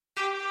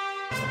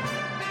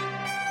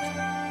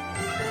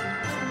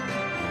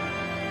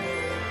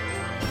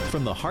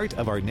From the heart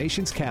of our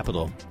nation's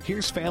capital,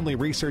 here's Family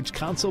Research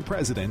Council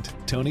President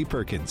Tony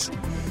Perkins.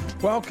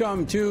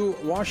 Welcome to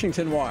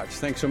Washington Watch.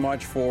 Thanks so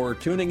much for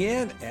tuning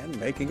in and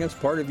making us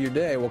part of your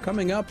day. Well,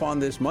 coming up on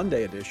this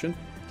Monday edition,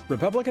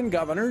 Republican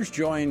governors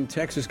joined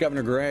Texas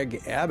Governor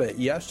Greg Abbott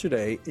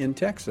yesterday in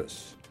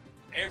Texas.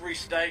 Every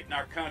state in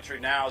our country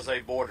now is a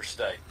border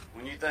state.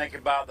 When you think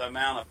about the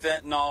amount of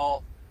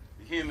fentanyl,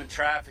 the human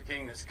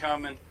trafficking that's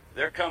coming,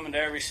 they're coming to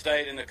every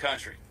state in the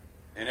country,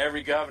 and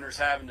every governor's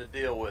having to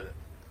deal with it.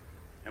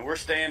 And we're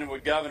standing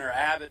with Governor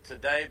Abbott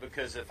today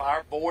because if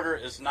our border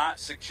is not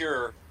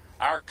secure,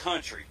 our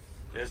country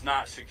is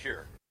not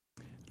secure.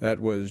 That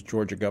was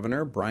Georgia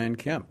Governor Brian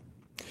Kemp.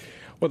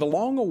 Well, the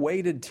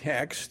long-awaited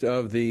text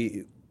of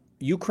the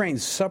Ukraine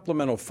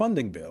supplemental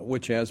funding bill,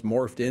 which has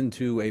morphed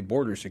into a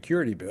border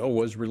security bill,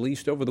 was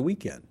released over the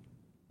weekend.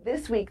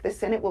 This week, the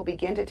Senate will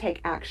begin to take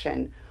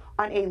action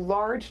on a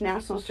large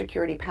national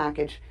security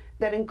package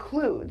that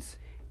includes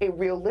a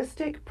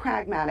realistic,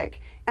 pragmatic,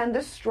 and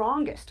the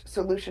strongest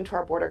solution to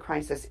our border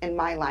crisis in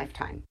my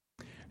lifetime.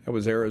 That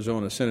was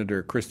Arizona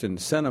Senator Kristen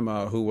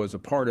Sinema, who was a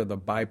part of the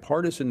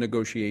bipartisan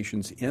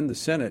negotiations in the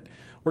Senate.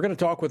 We're going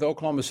to talk with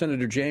Oklahoma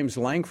Senator James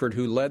Lankford,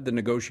 who led the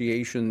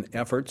negotiation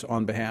efforts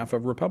on behalf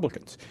of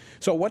Republicans.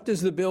 So what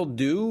does the bill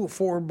do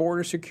for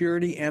border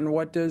security, and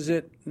what does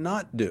it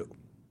not do?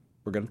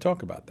 We're going to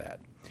talk about that.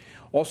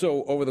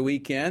 Also, over the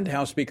weekend,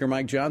 House Speaker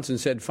Mike Johnson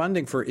said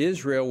funding for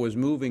Israel was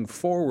moving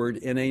forward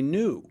in a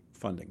new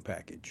funding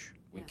package.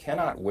 We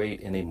cannot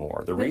wait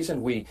anymore. The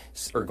reason we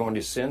are going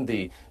to send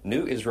the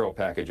new Israel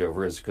package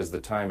over is because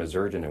the time is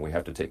urgent and we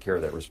have to take care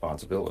of that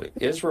responsibility.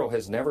 Israel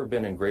has never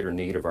been in greater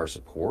need of our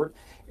support,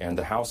 and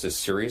the House is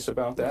serious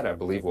about that. I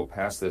believe we'll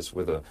pass this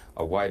with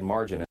a wide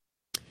margin.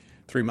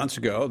 3 months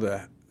ago,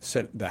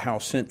 the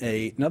House sent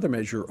another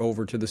measure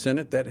over to the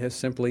Senate that has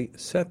simply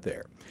sat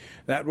there.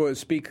 That was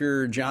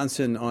Speaker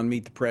Johnson on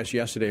Meet the Press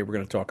yesterday. We're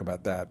going to talk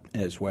about that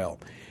as well.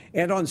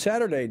 And on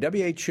Saturday,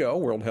 WHO,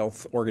 World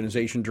Health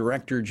Organization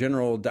Director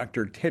General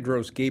Dr.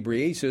 Tedros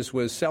Ghebreyesus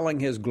was selling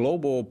his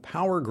global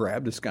power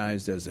grab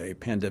disguised as a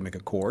pandemic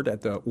accord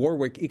at the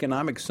Warwick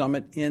Economic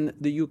Summit in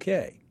the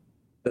UK.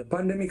 The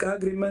Pandemic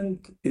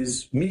Agreement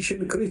is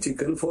mission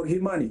critical for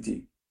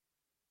humanity.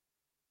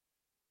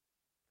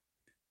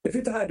 If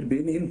it had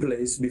been in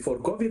place before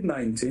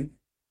COVID-19,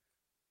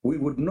 we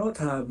would not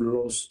have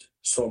lost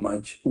so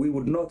much. We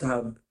would not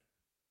have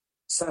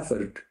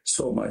suffered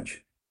so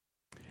much.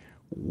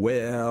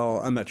 Well,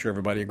 I'm not sure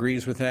everybody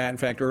agrees with that. In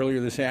fact, earlier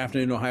this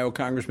afternoon, Ohio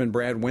Congressman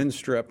Brad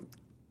Winstrup,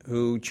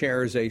 who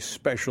chairs a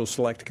special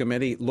select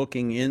committee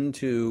looking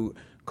into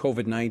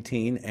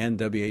COVID-19 and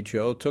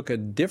WHO,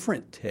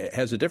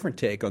 has a different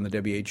take on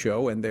the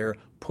WHO and their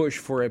push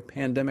for a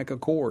pandemic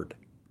accord.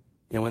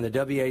 And when the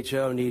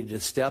WHO needed to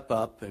step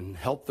up and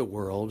help the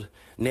world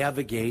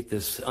navigate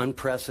this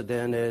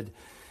unprecedented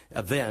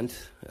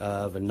event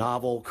of a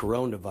novel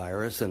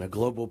coronavirus and a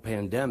global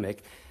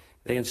pandemic,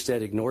 they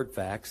instead ignored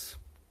facts.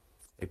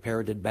 They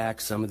parroted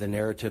back some of the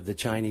narrative the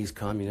Chinese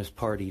Communist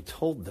Party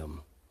told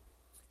them.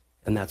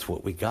 And that's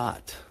what we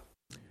got.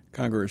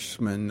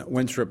 Congressman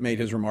Winstrup made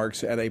his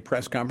remarks at a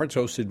press conference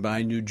hosted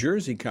by New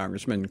Jersey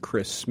Congressman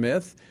Chris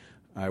Smith.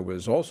 I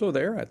was also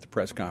there at the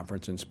press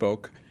conference and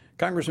spoke.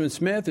 Congressman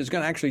Smith is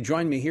going to actually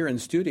join me here in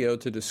studio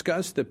to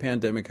discuss the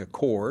pandemic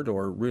accord,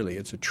 or really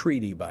it's a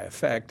treaty by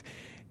effect,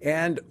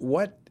 and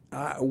what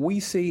we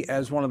see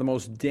as one of the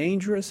most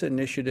dangerous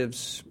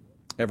initiatives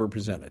ever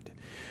presented.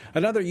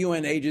 Another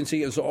UN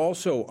agency is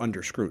also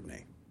under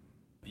scrutiny.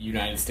 The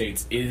United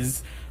States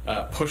is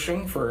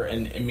pushing for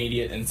an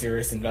immediate and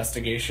serious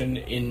investigation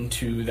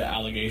into the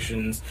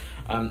allegations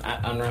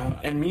at UNRWA.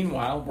 And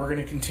meanwhile, we're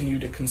going to continue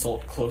to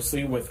consult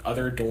closely with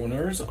other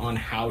donors on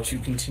how to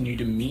continue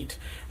to meet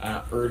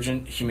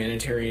urgent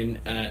humanitarian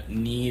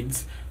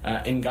needs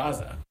in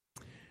Gaza.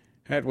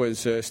 That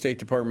was State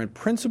Department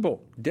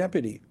Principal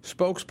Deputy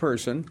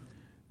Spokesperson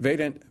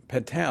Vedant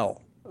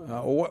Patel.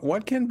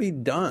 What can be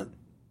done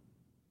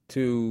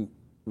to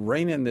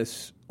rein in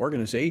this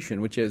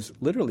organization, which has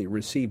literally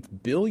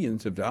received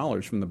billions of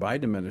dollars from the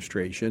Biden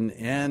administration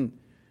and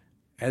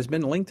has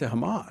been linked to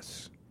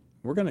Hamas?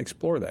 We're going to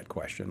explore that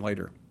question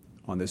later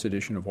on this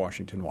edition of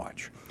Washington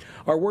Watch.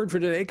 Our word for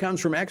today comes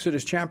from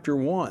Exodus chapter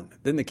 1.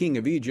 Then the king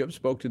of Egypt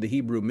spoke to the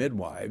Hebrew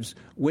midwives.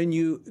 When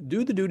you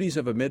do the duties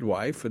of a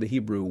midwife for the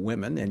Hebrew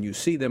women and you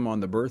see them on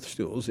the birth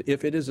stools,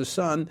 if it is a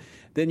son,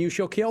 then you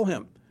shall kill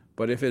him.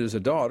 But if it is a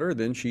daughter,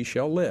 then she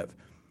shall live.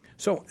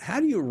 So how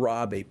do you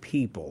rob a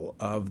people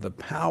of the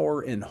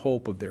power and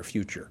hope of their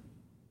future?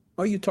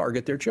 Well, you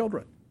target their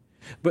children.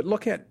 But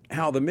look at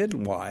how the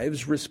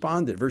midwives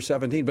responded. Verse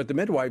 17, but the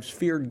midwives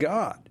feared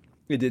God.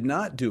 They did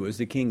not do as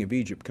the king of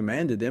Egypt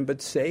commanded them,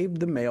 but saved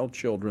the male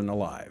children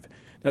alive.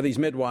 Now, these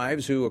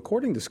midwives, who,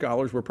 according to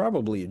scholars, were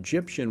probably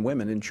Egyptian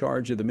women in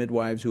charge of the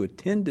midwives who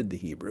attended the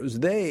Hebrews,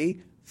 they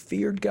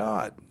feared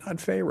God,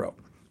 not Pharaoh.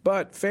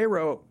 But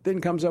Pharaoh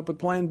then comes up with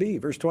plan B,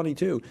 verse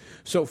 22.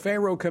 So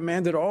Pharaoh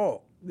commanded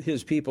all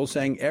his people,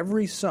 saying,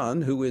 every son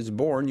who is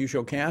born you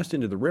shall cast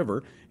into the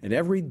river, and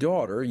every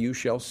daughter you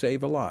shall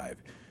save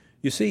alive.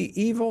 You see,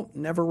 evil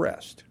never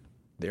rests.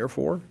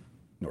 Therefore,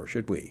 nor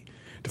should we.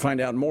 To find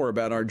out more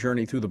about our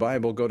journey through the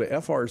Bible, go to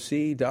frc.org/Bible.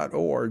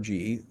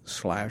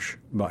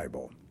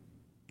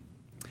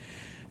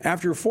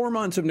 After 4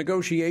 months of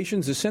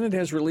negotiations, the Senate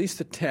has released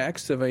the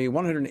text of a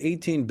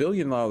 $118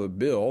 billion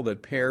bill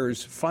that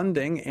pairs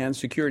funding and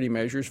security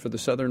measures for the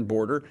southern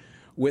border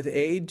with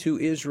aid to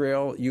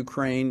Israel,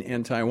 Ukraine,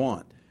 and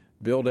Taiwan.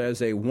 Billed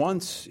as a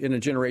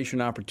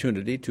once-in-a-generation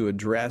opportunity to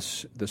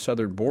address the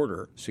southern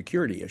border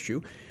security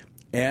issue,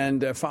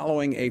 and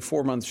following a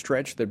 4-month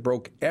stretch that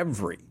broke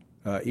every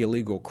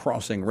illegal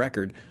crossing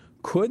record,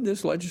 could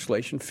this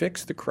legislation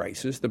fix the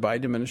crisis the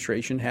Biden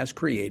administration has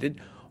created,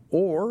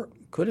 or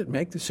could it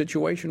make the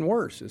situation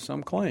worse, as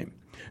some claim?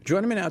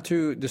 Joining me now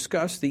to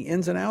discuss the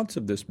ins and outs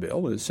of this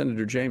bill is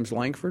Senator James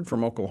Lankford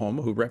from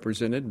Oklahoma, who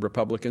represented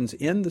Republicans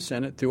in the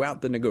Senate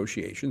throughout the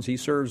negotiations. He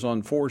serves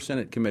on 4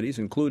 Senate committees,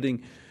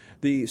 including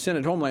the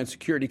Senate Homeland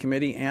Security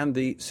Committee and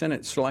the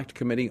Senate Select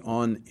Committee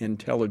on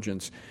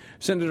Intelligence.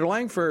 Senator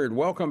Lankford,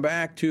 welcome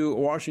back to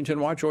Washington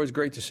Watch. Always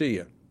great to see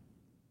you.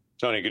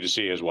 Tony, good to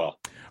see you as well.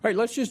 All right,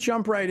 let's just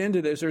jump right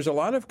into this. There's a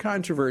lot of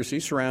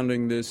controversy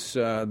surrounding this,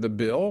 the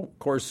bill. Of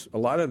course, a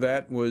lot of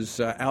that was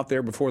out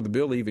there before the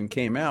bill even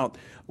came out.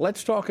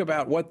 Let's talk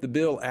about what the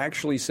bill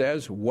actually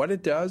says, what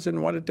it does,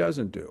 and what it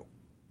doesn't do.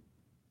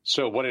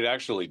 So what it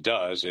actually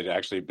does, it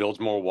actually builds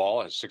more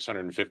wall. It has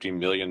 $650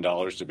 million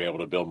to be able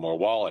to build more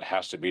wall. It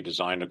has to be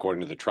designed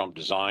according to the Trump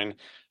design.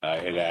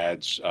 It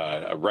adds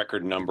a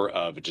record number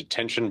of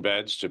detention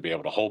beds to be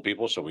able to hold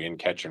people so we can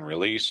catch and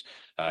release.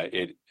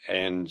 It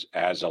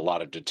adds a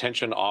lot of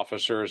detention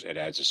officers. It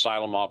adds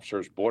asylum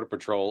officers, Border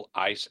Patrol,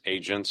 ICE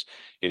agents.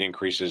 It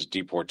increases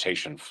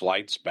deportation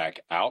flights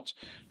back out.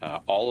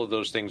 All of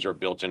those things are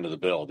built into the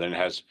bill. Then it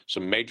has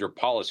some major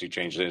policy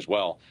changes as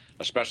well,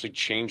 especially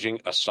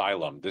changing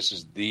asylum. This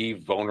is the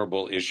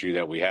vulnerable issue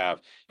that we have,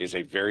 is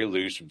a very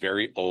loose,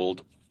 very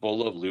old,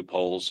 full of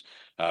loopholes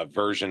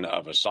version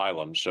of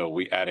asylum. So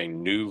we add a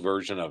new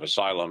version of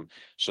asylum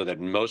so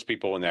that most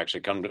people, when they actually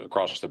come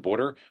across the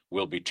border,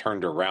 will be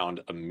turned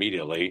around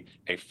immediately.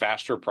 A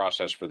faster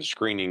process for the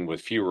screening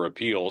with fewer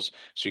appeals,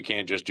 so you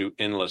can't just do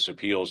endless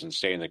appeals and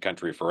stay in the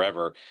country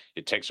forever.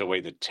 It takes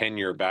away the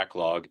 10-year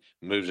backlog,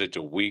 moves it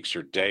to weeks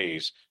or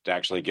days to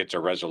actually get to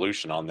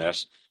resolution on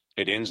this.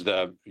 It ends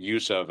the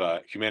use of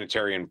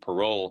humanitarian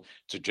parole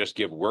to just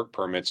give work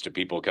permits to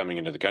people coming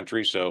into the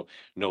country. So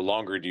no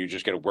longer do you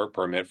just get a work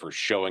permit for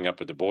showing up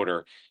at the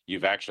border.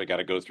 You've actually got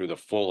to go through the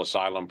full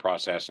asylum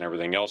process and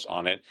everything else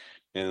on it.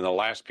 And then the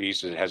last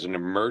piece, it has an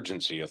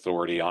emergency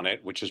authority on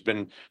it, which has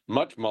been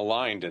much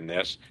maligned in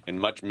this and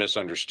much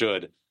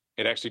misunderstood.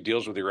 It actually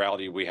deals with the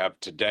reality we have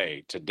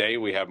today. Today,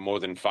 we have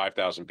more than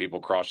 5,000 people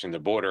crossing the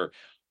border.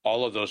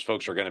 All of those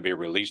folks are going to be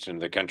released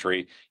into the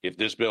country. If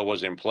this bill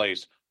was in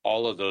place,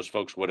 all of those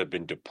folks would have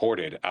been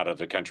deported out of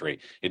the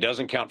country. It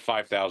doesn't count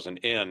 5,000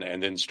 in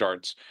and then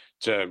starts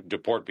to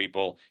deport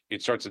people.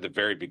 It starts at the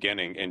very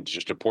beginning and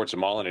just deports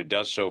them all, and it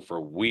does so for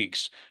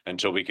weeks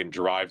until we can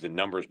drive the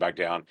numbers back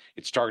down.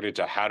 It's targeted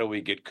to how do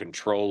we get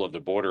control of the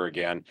border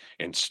again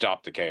and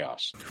stop the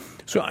chaos.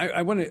 So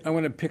I want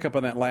to pick up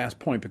on that last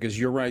point, because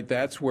you're right.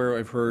 That's where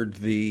I've heard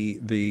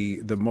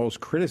the most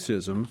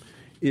criticism,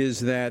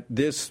 is that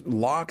this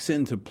locks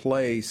into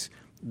place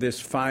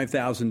this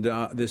 5,000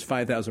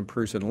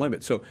 person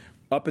limit. So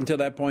up until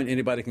that point,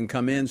 anybody can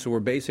come in. So we're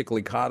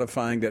basically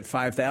codifying that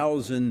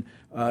 5,000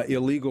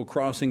 illegal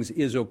crossings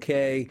is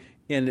okay,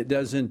 and it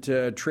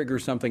doesn't trigger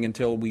something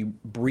until we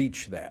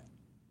breach that.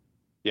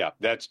 Yeah,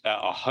 that's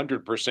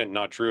 100%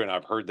 not true. And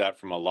I've heard that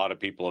from a lot of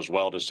people as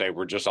well, to say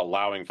we're just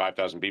allowing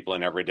 5,000 people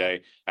in every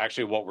day.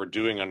 Actually, what we're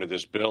doing under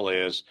this bill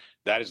is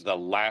that is the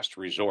last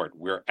resort.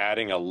 We're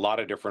adding a lot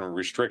of different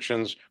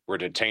restrictions. We're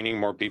detaining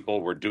more people.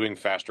 We're doing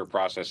faster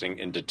processing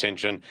in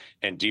detention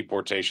and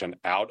deportation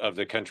out of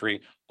the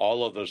country.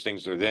 All of those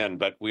things are then.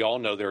 But we all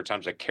know there are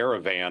times a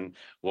caravan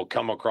will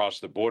come across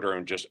the border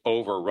and just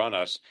overrun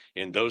us.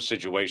 In those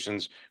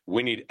situations,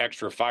 we need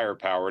extra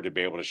firepower to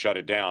be able to shut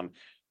it down.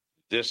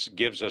 This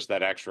gives us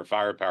that extra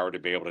firepower to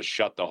be able to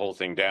shut the whole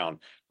thing down.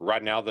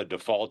 Right now, the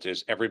default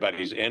is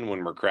everybody's in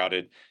when we're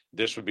crowded.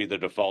 This would be the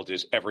default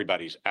is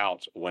everybody's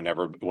out when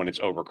it's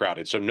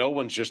overcrowded. So no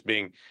one's just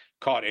being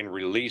caught and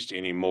released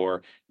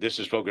anymore. This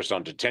is focused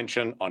on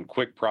detention, on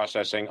quick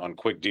processing, on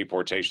quick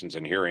deportations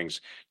and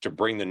hearings to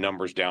bring the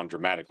numbers down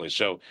dramatically.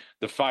 So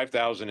the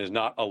 5,000 is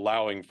not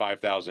allowing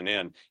 5,000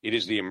 in. It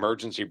is the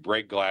emergency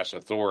break glass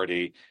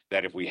authority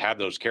that if we have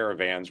those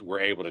caravans, we're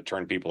able to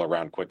turn people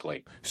around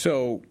quickly.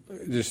 So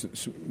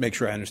just make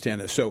sure I understand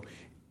this. So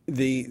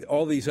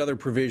all these other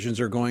provisions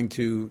are going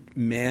to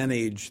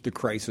manage the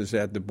crisis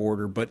at the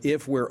border, but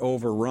if we're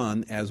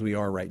overrun, as we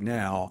are right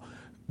now,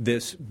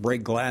 this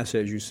break glass,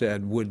 as you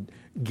said, would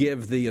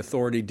give the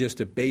authority just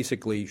to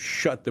basically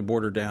shut the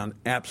border down,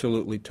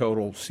 absolutely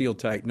total, seal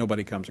tight,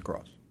 nobody comes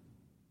across.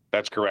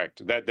 That's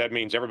correct. That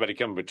means everybody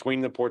coming between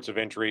the ports of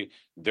entry,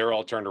 they're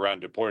all turned around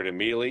and deported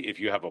immediately.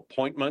 If you have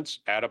appointments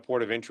at a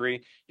port of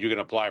entry, you can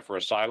apply for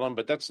asylum.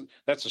 But that's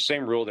the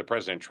same rule that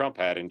President Trump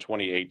had in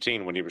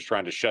 2018 when he was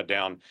trying to shut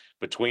down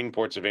between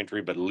ports of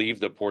entry, but leave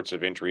the ports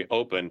of entry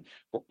open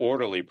for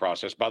orderly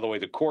process. By the way,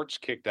 the courts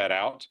kicked that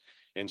out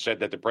and said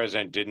that the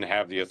president didn't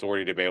have the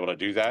authority to be able to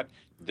do that.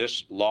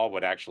 This law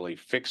would actually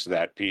fix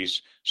that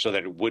piece so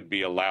that it would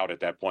be allowed at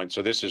that point.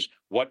 So this is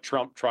what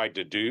Trump tried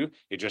to do.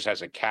 It just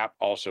has a cap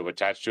also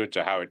attached to it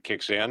to how it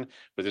kicks in,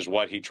 but this is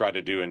what he tried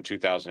to do in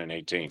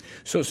 2018.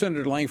 So,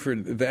 Senator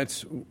Lankford,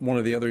 that's one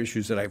of the other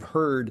issues that I've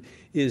heard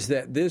is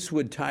that this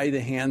would tie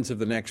the hands of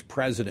the next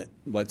president.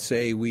 Let's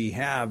say we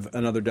have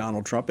another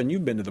Donald Trump, and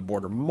you've been to the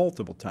border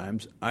multiple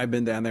times. I've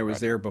been down there, was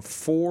there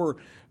before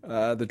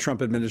the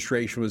Trump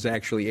administration was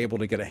actually able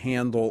to get a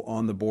handle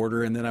on the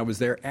border, and then I was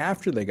there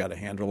after they got a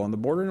handle on the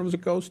border, and it was a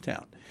ghost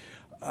town.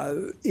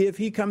 If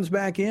he comes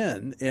back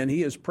in and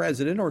he is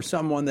president or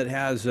someone that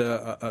has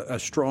a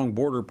strong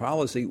border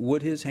policy,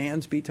 would his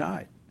hands be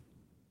tied?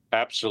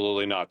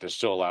 Absolutely not. This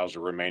still allows to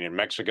remain in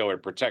Mexico.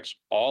 It protects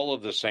all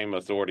of the same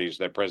authorities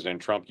that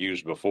President Trump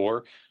used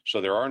before. So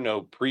there are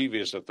no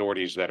previous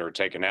authorities that are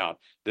taken out.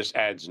 This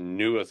adds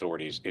new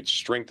authorities. It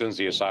strengthens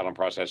the asylum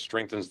process,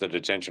 strengthens the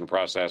detention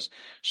process,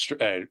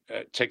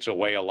 takes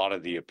away a lot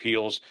of the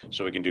appeals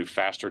so we can do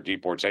faster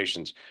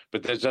deportations.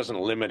 But this doesn't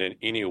limit in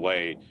any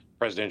way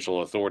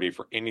presidential authority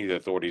for any of the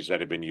authorities that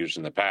have been used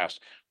in the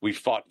past. We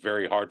fought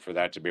very hard for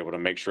that to be able to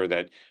make sure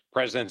that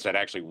presidents that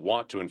actually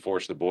want to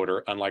enforce the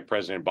border, unlike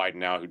President Biden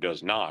now who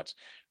does not,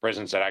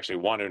 presidents that actually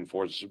want to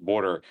enforce the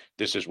border,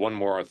 this is one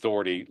more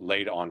authority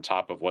laid on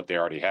top of what they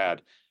already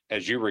had.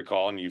 As you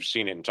recall, and you've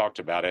seen it and talked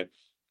about it,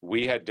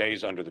 we had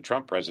days under the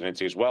Trump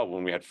presidency as well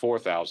when we had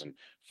 4,000,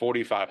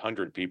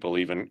 4,500 people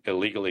even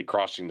illegally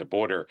crossing the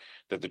border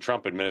that the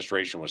Trump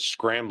administration was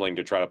scrambling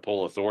to try to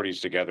pull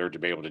authorities together to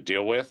be able to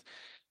deal with.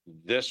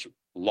 This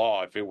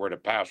law, if it were to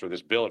pass, or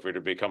this bill, if it were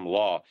to become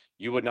law,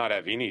 you would not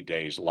have any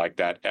days like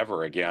that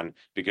ever again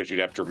because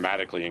you'd have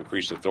dramatically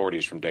increased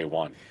authorities from day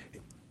one.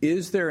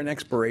 Is there an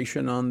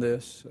expiration on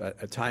this,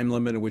 a time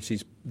limit in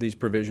which these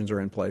provisions are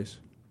in place?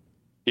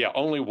 Yeah,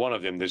 only one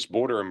of them, this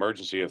Border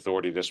Emergency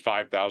Authority, this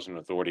 5,000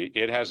 authority,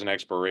 it has an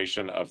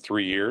expiration of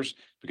 3 years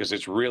because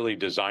it's really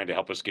designed to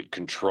help us get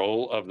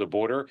control of the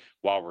border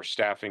while we're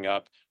staffing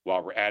up,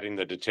 while we're adding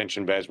the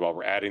detention beds, while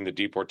we're adding the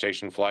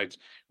deportation flights.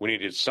 We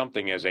needed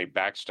something as a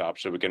backstop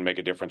so we can make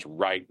a difference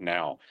right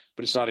now.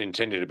 But it's not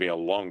intended to be a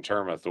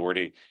long-term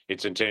authority.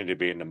 It's intended to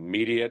be an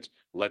immediate,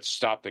 let's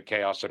stop the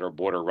chaos at our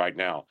border right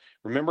now.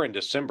 Remember in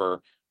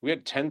December, we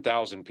had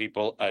 10,000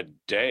 people a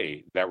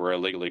day that were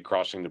illegally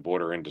crossing the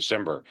border in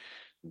December.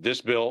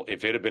 This bill,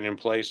 if it had been in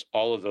place,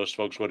 all of those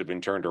folks would have been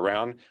turned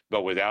around.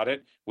 But without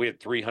it, we had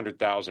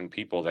 300,000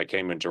 people that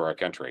came into our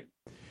country.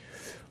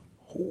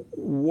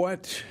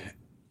 What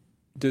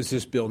does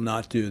this bill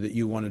not do that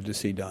you wanted to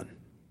see done?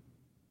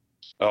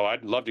 Oh,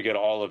 I'd love to get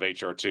all of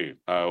H.R. 2.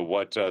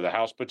 What the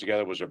House put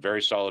together was a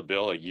very solid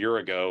bill. A year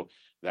ago,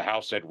 the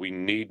House said we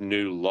need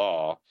new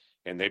law,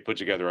 and they put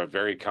together a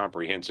very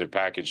comprehensive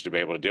package to be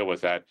able to deal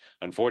with that.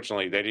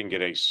 Unfortunately, they didn't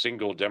get a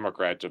single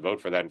Democrat to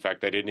vote for that. In fact,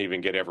 they didn't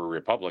even get every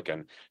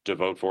Republican to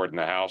vote for it in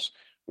the House.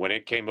 When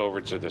it came over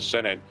to the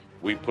Senate,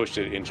 we pushed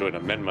it into an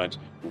amendment.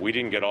 We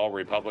didn't get all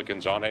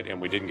Republicans on it, and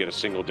we didn't get a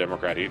single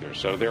Democrat either.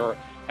 So there are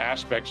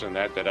aspects in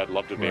that I'd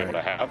love to be able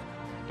to have.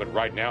 But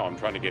right now, I'm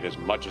trying to get as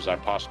much as I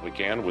possibly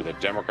can with a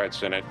Democrat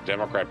Senate,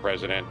 Democrat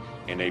president,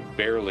 and a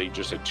barely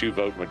just a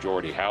 2-vote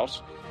majority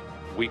House.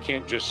 We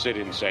can't just sit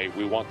and say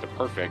we want the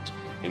perfect,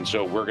 and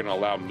so we're going to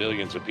allow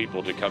millions of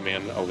people to come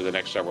in over the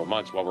next several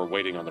months while we're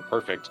waiting on the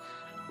perfect.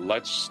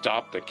 Let's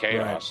stop the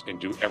chaos and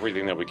do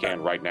everything that we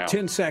can right now.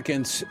 10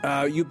 seconds.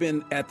 You've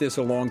been at this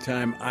a long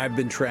time. I've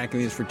been tracking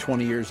these for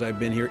 20 years. I've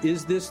been here.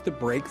 Is this the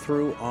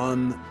breakthrough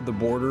on the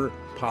border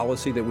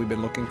policy that we've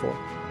been looking for?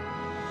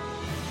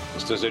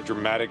 This is a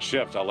dramatic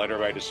shift. I'll let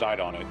everybody decide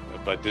on it.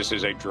 But this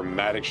is a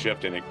dramatic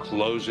shift, and it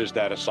closes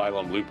that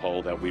asylum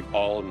loophole that we've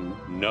all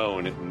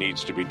known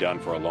needs to be done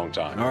for a long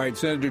time. All right,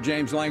 Senator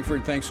James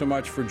Lankford, thanks so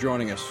much for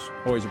joining us.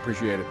 Always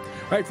appreciate it.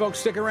 All right, folks,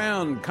 stick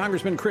around.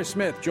 Congressman Chris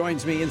Smith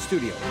joins me in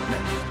studio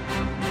next.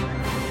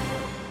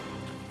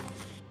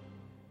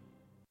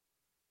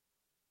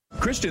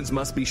 Christians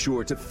must be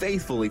sure to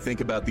faithfully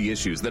think about the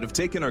issues that have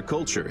taken our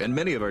culture and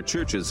many of our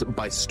churches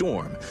by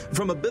storm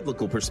from a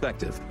biblical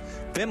perspective.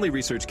 Family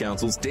Research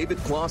Council's David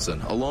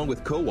Clausen, along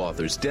with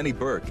co-authors Denny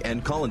Burke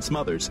and Colin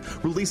Smothers,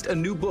 released a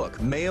new book,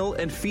 Male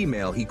and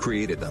Female, He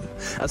Created Them,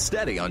 a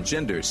study on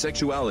gender,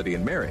 sexuality,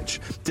 and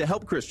marriage to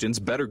help Christians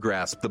better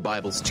grasp the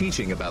Bible's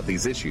teaching about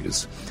these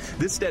issues.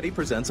 This study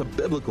presents a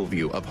biblical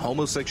view of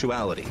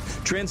homosexuality,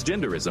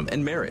 transgenderism,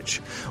 and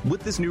marriage.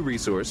 With this new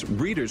resource,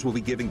 readers will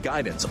be given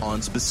guidance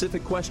on specific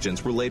specific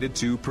questions related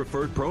to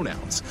preferred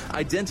pronouns,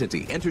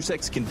 identity,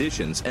 intersex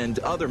conditions, and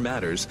other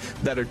matters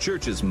that our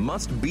churches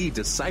must be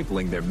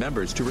discipling their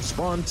members to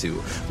respond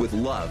to with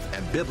love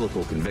and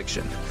biblical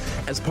conviction.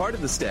 As part of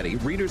the study,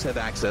 readers have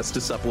access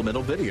to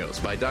supplemental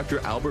videos by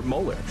Dr. Albert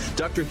Mohler,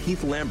 Dr.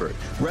 Heath Lambert,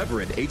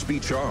 Reverend H.B.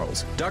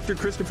 Charles, Dr.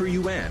 Christopher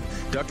Yuan,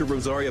 Dr.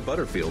 Rosaria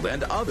Butterfield,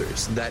 and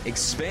others that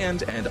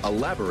expand and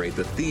elaborate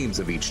the themes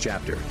of each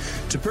chapter.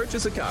 To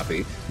purchase a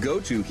copy,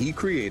 go to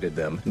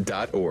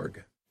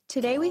hecreatedthem.org.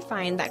 Today we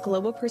find that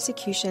global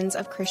persecutions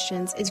of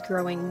Christians is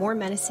growing more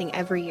menacing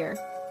every year.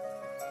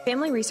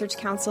 Family Research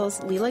Council's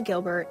Leela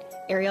Gilbert,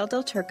 Ariel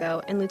Del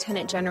Turco, and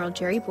Lieutenant General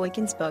Jerry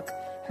Boykin's book,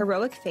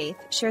 Heroic Faith,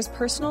 shares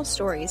personal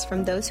stories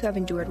from those who have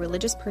endured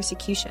religious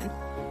persecution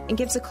and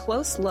gives a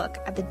close look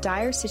at the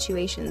dire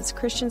situations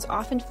Christians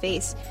often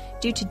face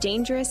due to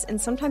dangerous and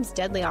sometimes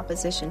deadly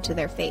opposition to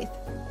their faith.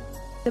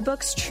 The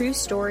book's true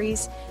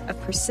stories of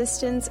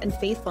persistence and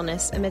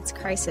faithfulness amidst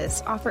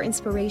crisis offer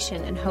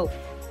inspiration and hope.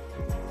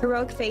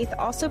 Heroic Faith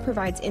also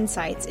provides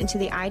insights into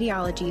the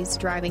ideologies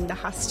driving the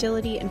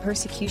hostility and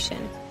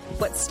persecution,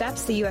 what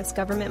steps the U.S.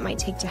 government might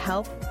take to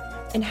help,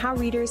 and how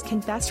readers can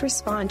best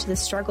respond to the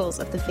struggles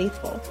of the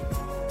faithful.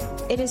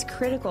 It is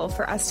critical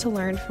for us to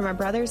learn from our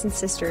brothers and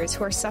sisters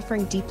who are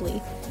suffering deeply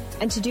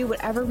and to do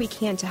whatever we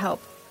can to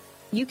help.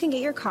 You can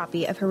get your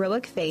copy of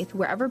Heroic Faith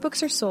wherever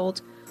books are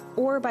sold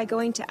or by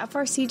going to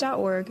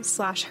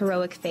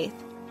frc.org/heroicfaith.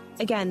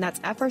 Again, that's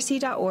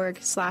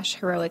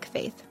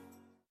frc.org/heroicfaith.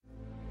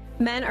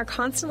 Men are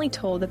constantly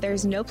told that there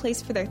is no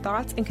place for their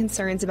thoughts and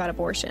concerns about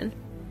abortion.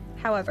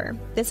 However,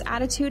 this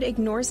attitude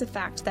ignores the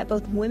fact that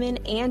both women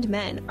and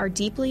men are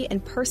deeply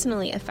and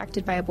personally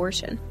affected by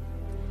abortion.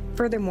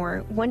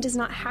 Furthermore, one does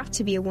not have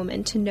to be a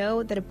woman to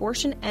know that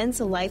abortion ends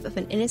the life of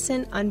an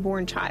innocent,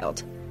 unborn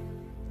child.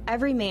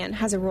 Every man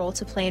has a role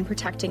to play in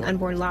protecting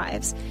unborn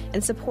lives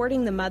and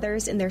supporting the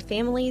mothers in their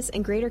families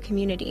and greater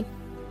community,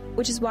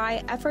 which is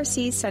why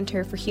FRC's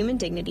Center for Human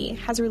Dignity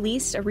has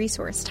released a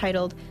resource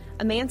titled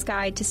A Man's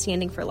Guide to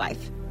Standing for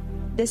Life.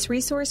 This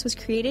resource was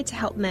created to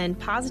help men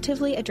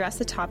positively address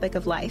the topic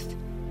of life.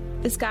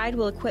 This guide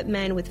will equip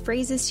men with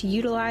phrases to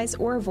utilize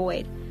or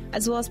avoid,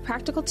 as well as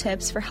practical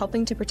tips for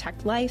helping to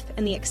protect life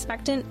and the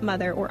expectant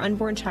mother or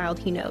unborn child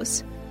he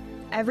knows.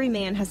 Every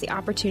man has the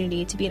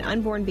opportunity to be an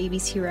unborn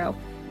baby's hero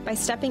by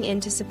stepping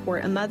in to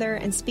support a mother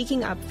and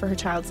speaking up for her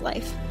child's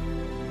life.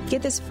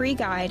 Get this free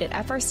guide at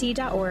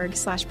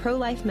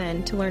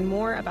frc.org/prolifemen to learn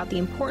more about the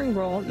important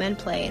role men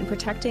play in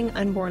protecting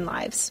unborn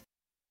lives.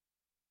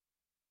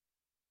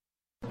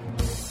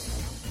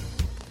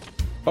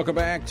 Welcome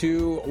back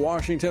to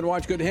Washington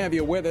Watch. Good to have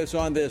you with us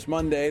on this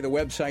Monday. The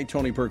website,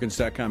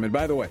 TonyPerkins.com. And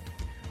by the way,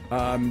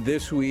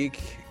 this week,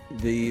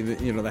 the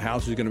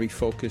House is going to be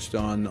focused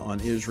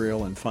on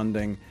Israel and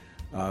funding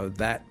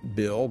that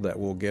bill that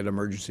will get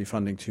emergency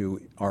funding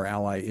to our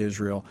ally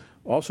Israel.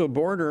 Also,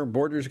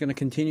 border is going to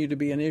continue to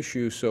be an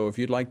issue. So if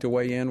you'd like to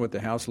weigh in with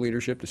the House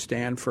leadership to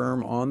stand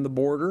firm on the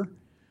border,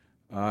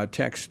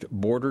 text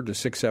border to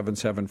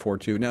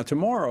 67742. Now,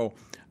 tomorrow,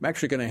 I'm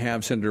actually going to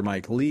have Senator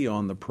Mike Lee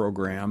on the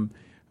program.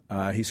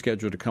 He's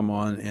scheduled to come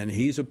on, and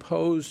he's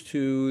opposed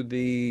to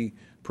the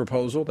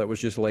proposal that was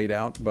just laid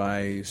out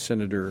by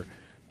Senator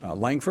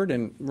Lankford,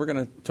 and we're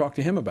going to talk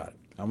to him about it.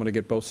 I'm going to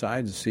get both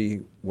sides and see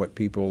what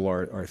people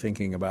are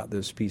thinking about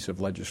this piece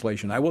of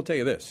legislation. I will tell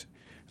you this.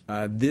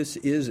 This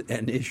is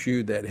an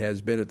issue that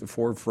has been at the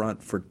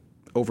forefront for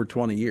over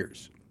 20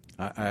 years.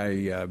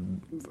 The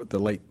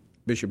late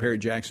Bishop Harry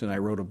Jackson and I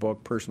wrote a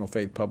book, Personal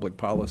Faith, Public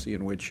Policy,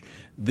 in which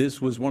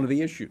this was one of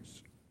the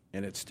issues,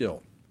 and it's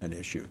still an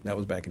issue. That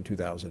was back in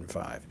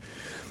 2005.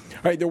 All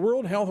right, the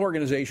World Health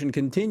Organization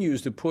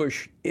continues to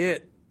push to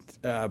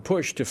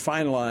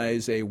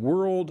finalize a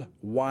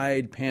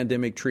worldwide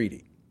pandemic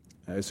treaty.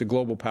 It's a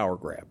global power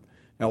grab.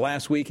 Now,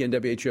 last week,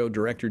 WHO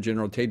Director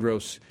General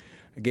Tedros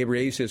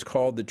Ghebreyesus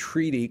called the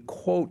treaty,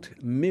 quote,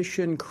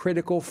 mission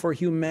critical for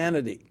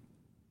humanity.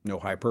 No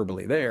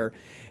hyperbole there.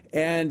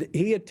 And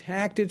he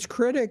attacked its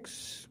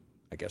critics,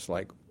 I guess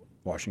like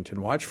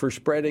Washington Watch, for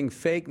spreading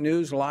fake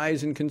news,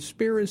 lies, and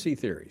conspiracy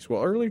theories.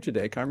 Well, earlier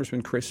today,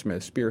 Congressman Chris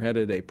Smith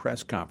spearheaded a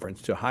press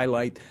conference to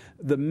highlight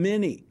the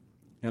many,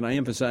 and I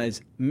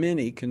emphasize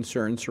many,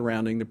 concerns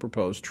surrounding the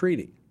proposed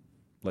treaty.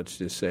 Let's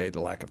just say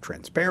the lack of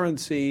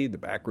transparency, the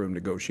backroom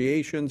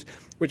negotiations,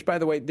 which, by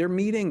the way, they're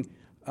meeting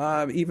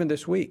even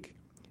this week.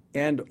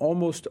 And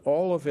almost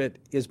all of it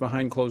is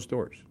behind closed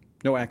doors,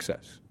 no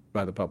access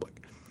by the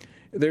public.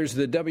 There's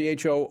the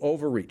WHO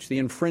overreach, the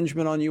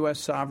infringement on U.S.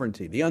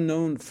 sovereignty, the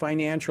unknown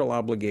financial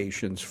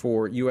obligations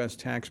for U.S.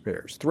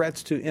 taxpayers,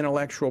 threats to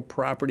intellectual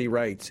property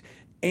rights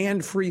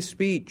and free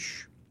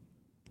speech,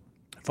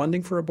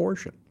 funding for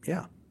abortion.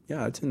 Yeah,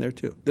 it's in there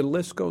too. The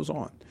list goes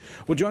on.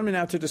 Well, join me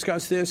now to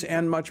discuss this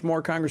and much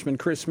more, Congressman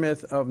Chris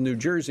Smith of New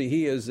Jersey.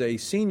 He is a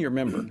senior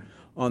member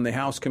on the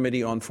House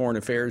Committee on Foreign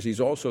Affairs.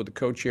 He's also the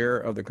co-chair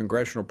of the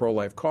Congressional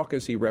Pro-Life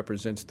Caucus. He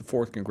represents the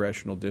 4th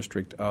Congressional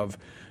District of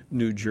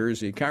New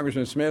Jersey.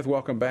 Congressman Smith,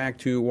 welcome back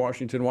to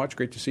Washington Watch.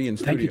 Great to see you in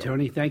studio. Thank you,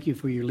 Tony. Thank you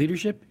for your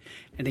leadership.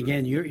 And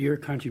again, your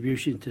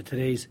contribution to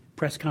today's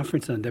press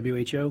conference on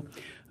WHO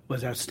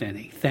was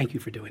outstanding. Thank you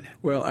for doing that.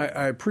 Well,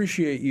 I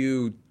appreciate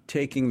you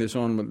taking this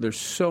on. There's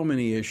so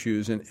many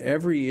issues, and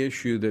every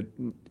issue that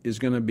is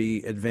going to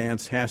be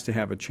advanced has to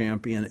have a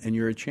champion, and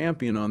you're a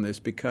champion on this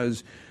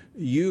because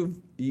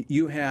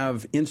you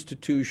have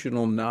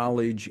institutional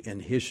knowledge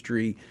and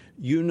history.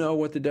 You know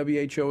what the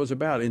WHO is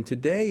about. And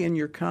today in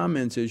your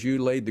comments, as you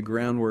laid the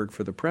groundwork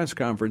for the press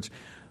conference,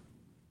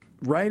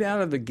 right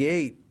out of the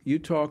gate, you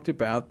talked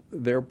about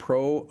their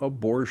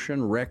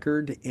pro-abortion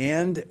record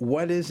and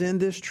what is in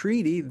this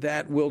treaty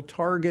that will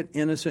target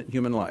innocent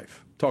human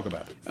life. Talk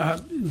about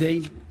it.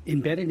 They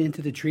embedded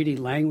into the treaty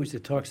language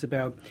that talks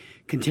about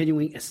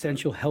continuing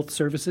essential health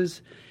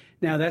services.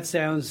 Now, that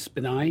sounds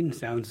benign,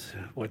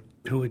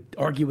 who would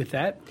argue with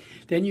that?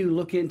 Then you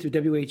look into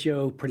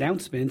WHO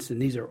pronouncements,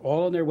 and these are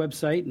all on their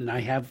website, and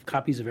I have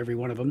copies of every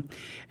one of them,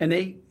 and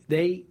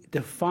they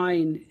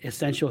define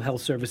essential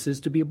health services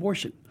to be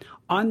abortion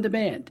on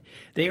demand.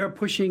 They are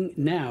pushing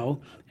now,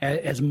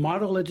 as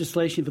model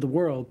legislation for the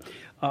world,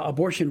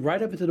 abortion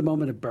right up until the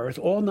moment of birth,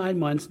 all 9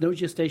 months, no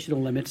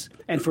gestational limits,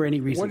 and for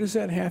any reason. What does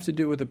that have to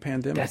do with the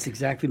pandemic? That's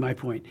exactly my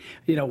point.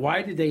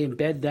 Why did they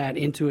embed that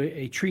into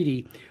a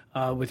treaty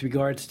with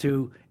regards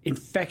to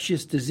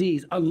infectious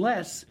disease,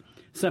 unless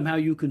somehow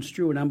you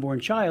construe an unborn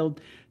child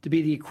to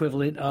be the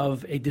equivalent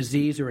of a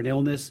disease or an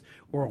illness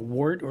or a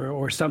wart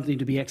or something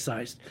to be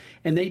excised.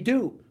 And they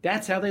do.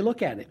 That's how they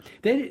look at it.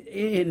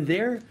 In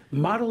their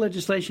model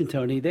legislation,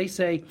 Tony, they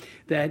say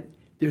that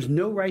there's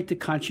no right to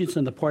conscience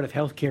on the part of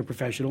healthcare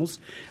professionals.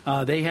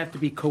 They have to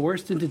be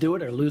coerced into do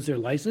it or lose their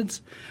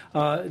license.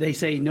 They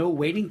say no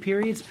waiting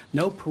periods,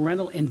 no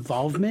parental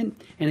involvement,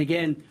 and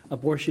again,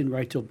 abortion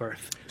right till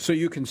birth. So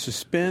you can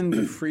suspend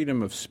the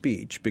freedom of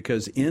speech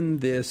because in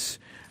this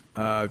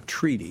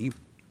treaty,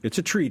 it's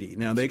a treaty.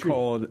 Now, they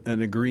call it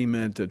an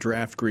agreement, a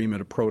draft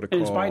agreement, a protocol.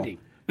 And it's binding.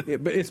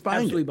 But it's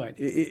binding. Absolutely binding.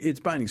 It's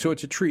binding. So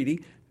it's a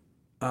treaty.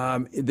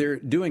 They're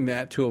doing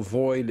that to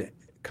avoid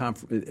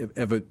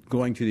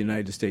going to the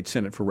United States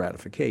Senate for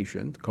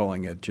ratification,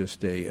 calling it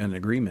just an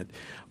agreement.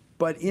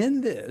 But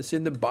in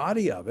the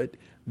body of it,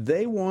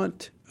 they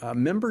want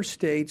member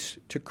states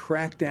to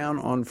crack down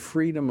on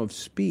freedom of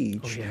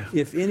speech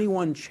if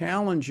anyone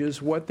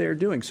challenges what they're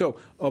doing. So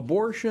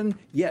abortion,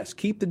 yes,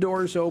 keep the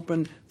doors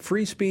open.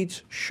 Free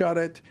speech, shut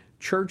it.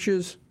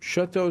 Churches,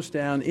 shut those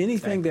down.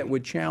 Anything that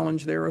would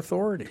challenge their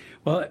authority.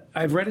 Well,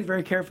 I've read it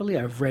very carefully.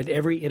 I've read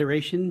every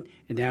iteration,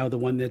 and now the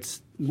one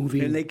that's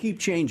moving. And they keep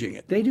changing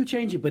it. They do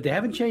change it, but they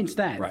haven't changed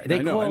that. Right. I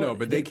know,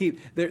 but they keep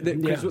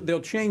because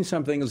they'll change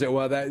something and say,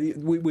 "Well, that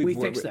we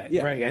fixed that."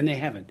 Yeah. Right, and they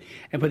haven't.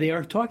 But they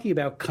are talking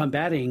about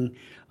combating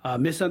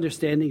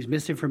misunderstandings,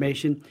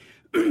 misinformation.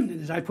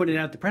 As I pointed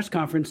out at the press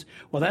conference,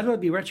 well, that ought to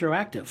be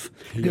retroactive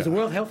because the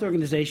World Health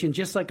Organization,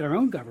 just like our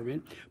own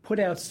government, put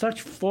out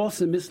such false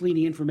and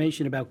misleading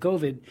information about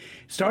COVID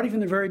starting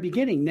from the very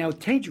beginning. Now,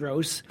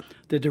 Tedros,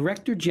 the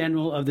Director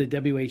General of the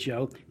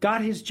WHO,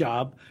 got his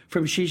job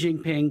from Xi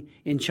Jinping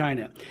in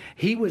China.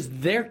 He was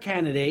their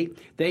candidate.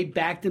 They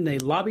backed him. They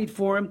lobbied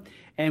for him.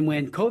 And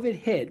when COVID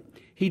hit,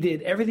 he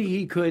did everything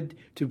he could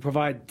to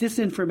provide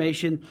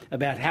disinformation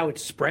about how it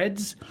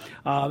spreads,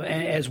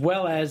 as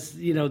well as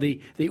the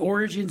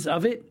origins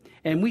of it.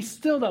 And we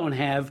still don't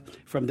have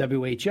from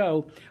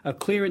WHO a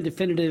clear and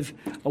definitive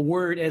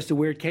word as to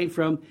where it came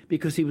from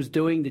because he was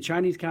doing the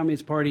Chinese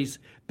Communist Party's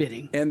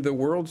bidding. And the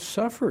world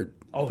suffered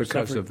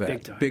because of that.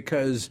 Big time.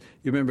 Because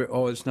you remember,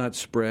 it's not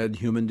spread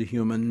human to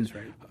human. That's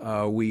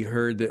right. We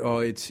heard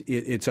that,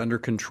 it's under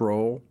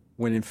control,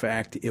 when in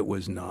fact it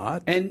was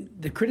not. And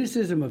the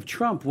criticism of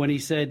Trump when he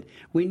said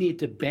we need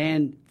to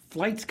ban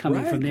flights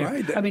coming from there.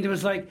 Right. I mean, it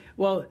was like,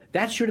 well,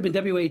 that should have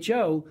been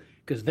WHO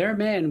because their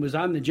man was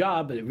on the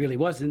job, but it really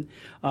wasn't.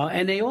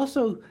 And they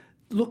also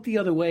looked the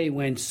other way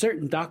when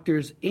certain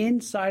doctors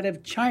inside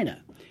of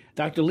China,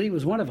 Dr. Lee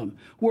was one of them,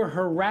 were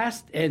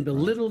harassed and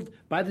belittled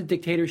by the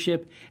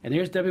dictatorship, and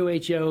there's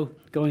WHO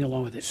going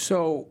along with it.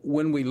 So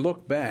when we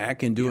look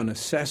back and do an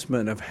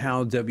assessment of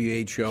how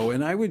WHO,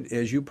 and I would,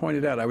 as you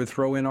pointed out, I would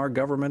throw in our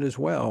government as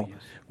well. Yes.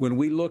 When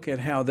we look at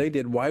how they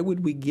did, why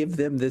would we give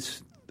them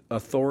this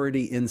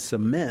authority in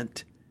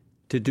cement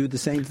to do the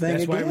same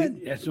thing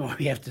again? That's why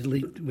we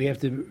have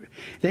to.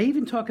 They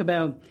even talk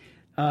about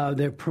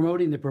they're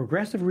promoting the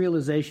progressive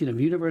realization of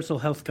universal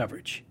health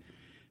coverage.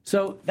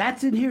 So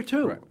that's in here,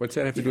 too. Right. What's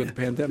that have to do with the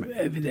pandemic?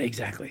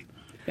 Exactly.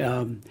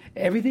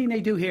 Everything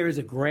they do here is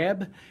a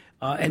grab,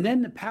 and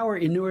then the power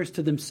inures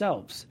to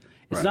themselves.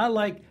 It's not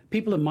like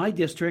people in my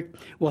district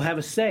will have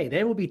a say.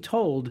 They will be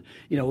told,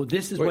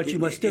 this is what you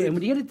must do. And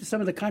when you get into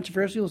some of the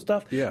controversial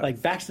stuff, like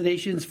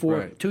vaccinations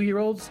for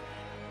 2-year-olds,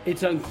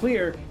 it's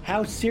unclear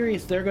how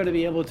serious they're going to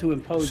be able to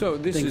impose. So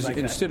this things is like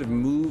instead that. of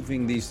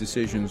moving these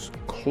decisions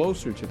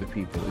closer to the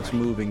people, it's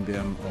moving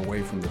them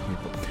away from the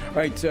people. All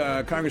right,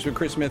 Congressman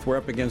Chris Smith, we're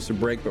up against a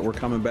break, but we're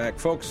coming back.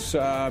 Folks,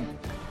 a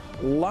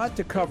lot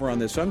to cover on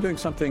this. So I'm doing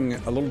something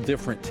a little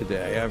different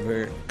today. I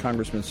have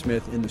Congressman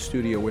Smith in the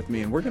studio with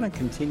me, and we're going to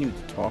continue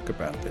to talk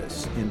about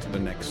this into the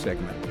next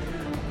segment.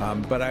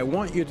 But I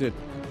want you to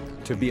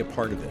be a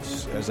part of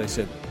this. As I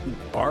said,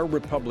 our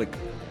republic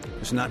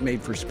was not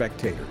made for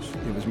spectators.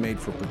 It was made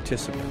for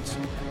participants.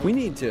 We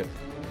need to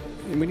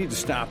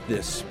stop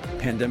this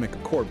pandemic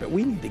accord, but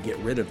we need to get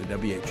rid of the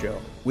WHO.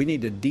 We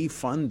need to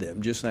defund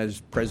them, just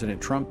as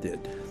President Trump did.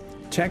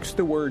 Text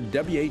the word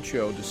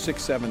WHO to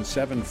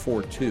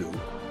 67742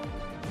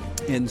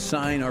 and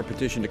sign our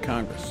petition to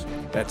Congress.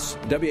 That's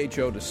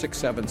WHO to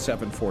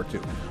 67742.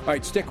 All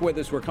right, stick with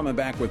us. We're coming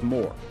back with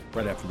more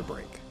right after the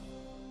break.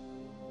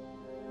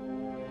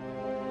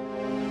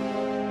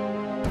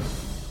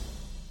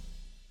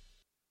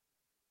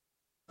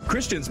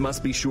 Christians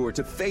must be sure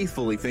to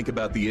faithfully think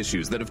about the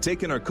issues that have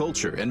taken our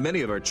culture and many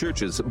of our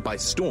churches by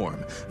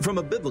storm from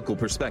a biblical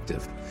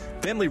perspective.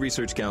 Family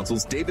Research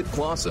Council's David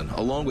Clausen,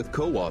 along with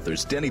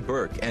co-authors Denny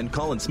Burke and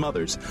Colin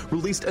Smothers,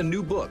 released a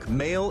new book,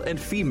 Male and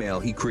Female,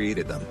 He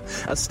Created Them,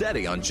 a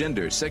study on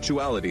gender,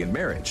 sexuality, and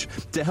marriage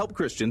to help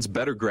Christians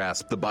better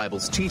grasp the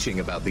Bible's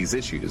teaching about these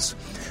issues.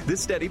 This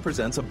study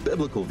presents a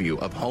biblical view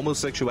of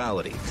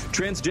homosexuality,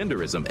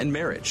 transgenderism, and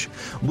marriage.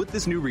 With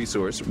this new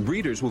resource,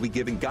 readers will be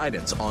given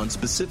guidance on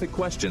specific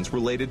questions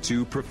related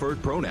to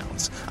preferred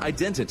pronouns,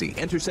 identity,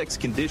 intersex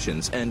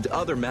conditions, and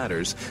other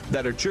matters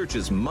that our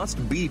churches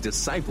must be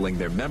discipling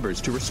their members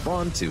to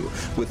respond to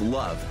with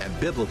love and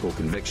biblical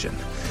conviction.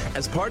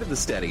 As part of the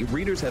study,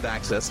 readers have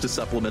access to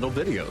supplemental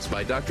videos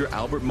by Dr.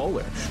 Albert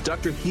Mohler,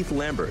 Dr. Heath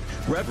Lambert,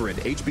 Reverend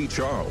H.B.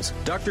 Charles,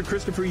 Dr.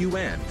 Christopher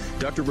Yuan,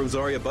 Dr.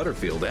 Rosaria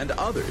Butterfield, and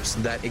others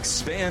that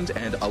expand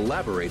and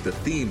elaborate the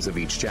themes of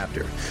each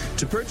chapter.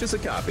 To purchase a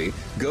copy,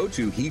 go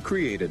to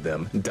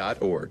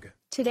hecreatedthem.org.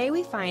 Today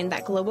we find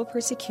that global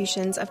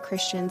persecutions of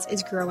Christians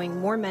is growing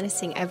more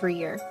menacing every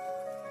year.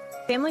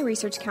 Family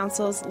Research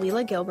Council's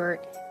Leila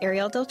Gilbert,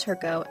 Ariel Del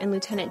Turco, and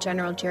Lieutenant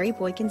General Jerry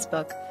Boykin's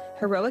book,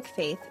 Heroic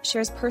Faith,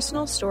 shares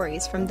personal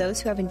stories from those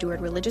who have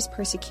endured religious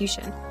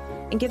persecution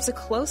and gives a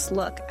close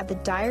look at the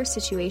dire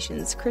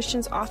situations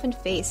Christians often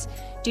face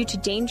due to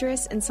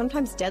dangerous and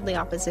sometimes deadly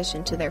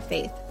opposition to their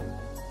faith.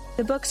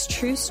 The book's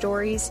true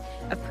stories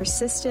of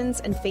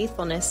persistence and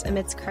faithfulness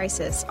amidst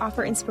crisis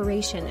offer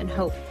inspiration and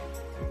hope.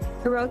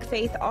 Heroic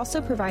Faith also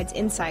provides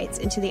insights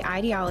into the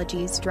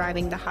ideologies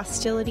driving the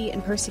hostility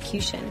and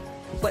persecution,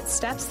 what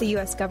steps the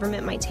U.S.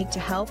 government might take to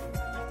help,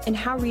 and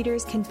how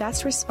readers can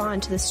best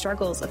respond to the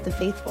struggles of the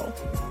faithful.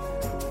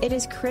 It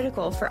is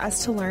critical for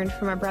us to learn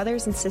from our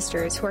brothers and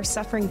sisters who are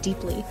suffering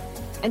deeply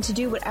and to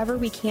do whatever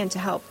we can to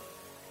help.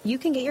 You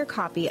can get your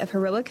copy of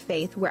Heroic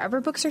Faith wherever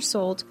books are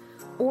sold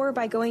or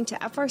by going to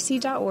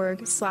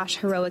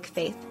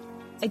frc.org/heroicfaith.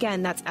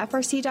 Again, that's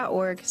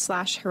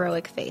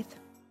frc.org/heroicfaith.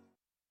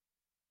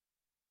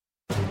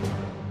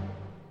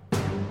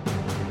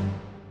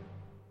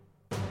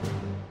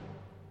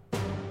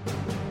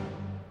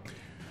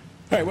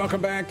 All right,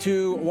 welcome back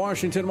to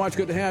Washington Watch.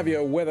 Good to have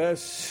you with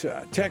us.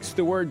 Text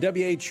the word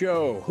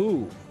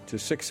WHO to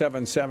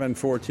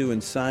 67742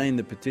 and sign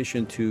the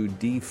petition to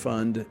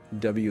defund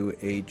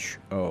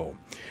WHO. All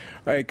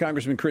right,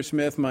 Congressman Chris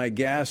Smith, my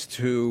guest,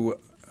 who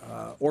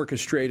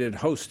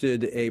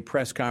hosted a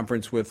press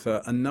conference with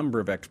a number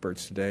of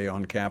experts today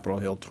on Capitol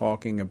Hill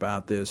talking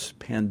about this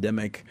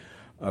pandemic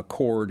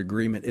accord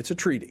agreement. It's a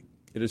treaty.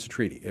 It is a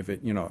treaty. If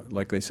it,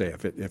 like they say,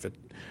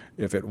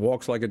 if it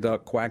walks like a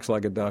duck, quacks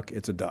like a duck,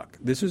 it's a duck.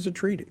 This is a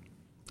treaty.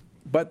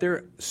 But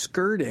they're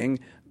skirting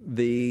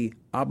the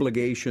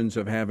obligations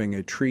of having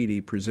a treaty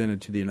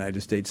presented to the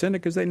United States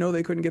Senate because they know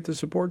they couldn't get the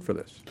support for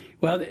this.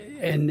 Well,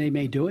 and they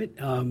may do it.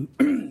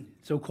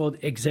 So-called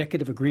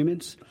executive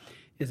agreements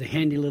is a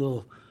handy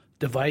little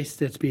device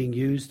that's being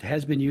used,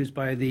 has been used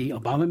by the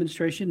Obama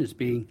administration, is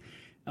being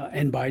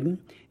and Biden.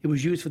 It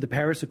was used for the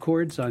Paris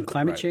Accords on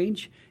climate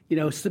change.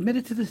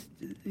 Submitted to the.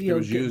 It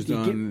was used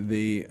on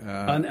the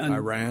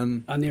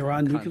Iran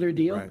nuclear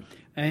deal, right.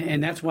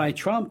 And that's why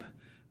Trump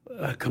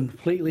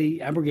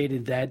completely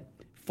abrogated that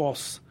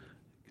false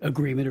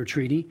agreement or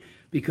treaty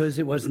because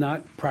it was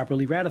not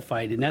properly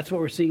ratified, and that's what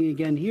we're seeing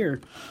again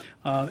here.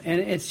 And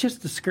it's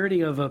just the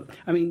skirting of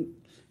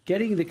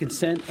getting the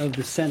consent of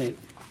the Senate.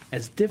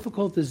 As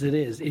difficult as it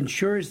is,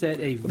 ensures that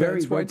a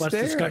very robust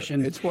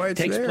discussion takes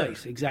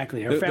place.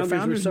 Exactly. Our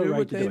founders were so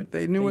right to do it.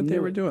 They knew what they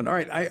were doing. All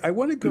right. I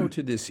want to go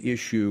to this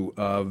issue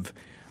of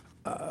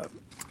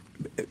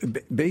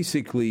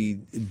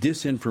basically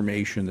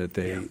disinformation that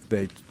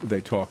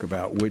they talk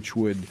about, which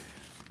would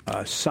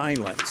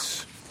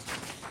silence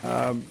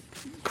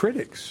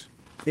critics.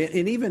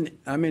 And even,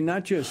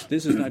 this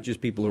is not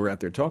just people who are out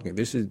there talking.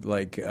 This is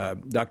like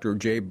Dr.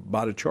 Jay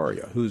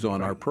Bhattacharya, who's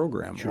on our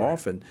program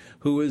often,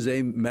 who is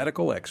a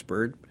medical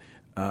expert,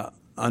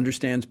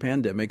 understands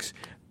pandemics.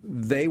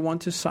 They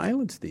want to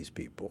silence these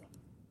people.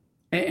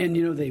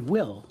 And they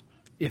will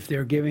if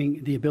they're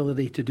giving the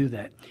ability to do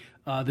that.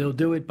 They'll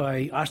do it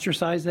by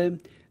ostracize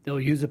them. They'll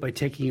use it by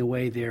taking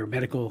away their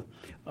medical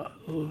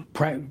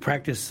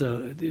practice,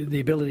 the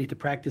ability to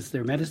practice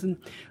their medicine.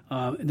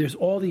 There's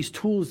all these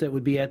tools that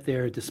would be at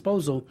their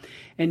disposal.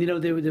 And,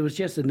 there was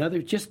just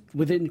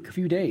within a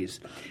few days,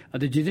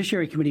 the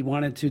Judiciary Committee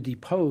wanted to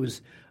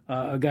depose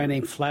a guy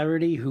named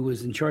Flaherty, who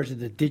was in charge of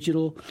the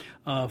digital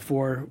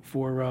for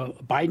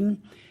Biden.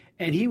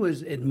 And he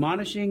was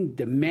admonishing,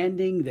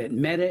 demanding that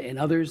Meta and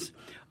others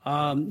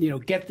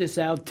get this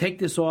out, take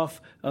this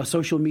off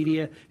social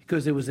media,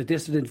 because there was a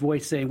dissident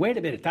voice saying, wait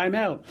a minute, time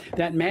out.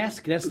 That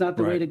mask, that's not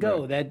the way to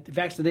go. Right. That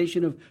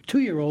vaccination of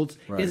 2-year-olds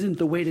isn't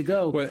the way to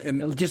go,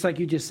 well, just like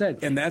you just said.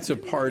 And that's a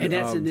part and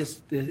that's in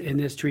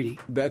this treaty.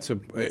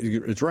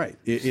 It's right.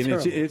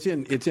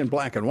 It's in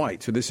black and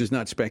white, so this is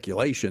not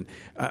speculation.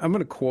 I'm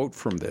going to quote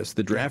from this.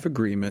 The draft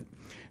agreement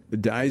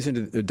dives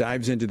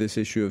into this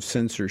issue of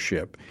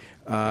censorship,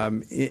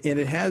 and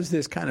it has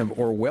this kind of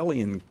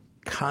Orwellian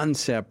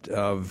concept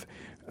of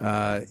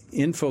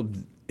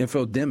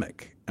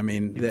infodemic. I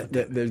mean,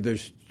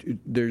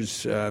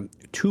 there's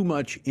too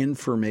much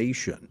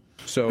information.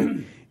 So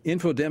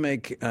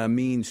infodemic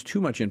means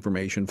too much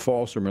information,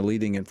 false or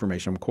misleading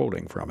information. I'm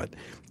quoting from it.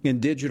 In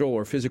digital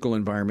or physical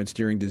environments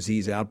during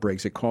disease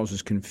outbreaks, it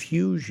causes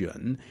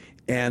confusion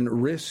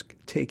and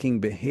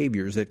risk-taking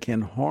behaviors that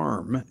can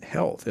harm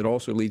health. It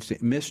also leads to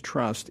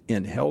mistrust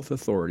in health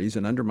authorities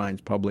and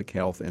undermines public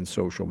health and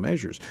social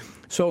measures.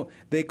 So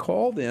they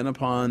called in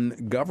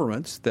upon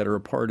governments that are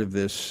a part of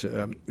this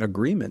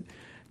agreement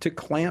to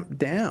clamp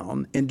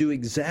down and do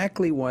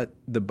exactly what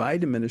the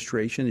Biden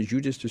administration, as you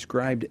just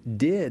described,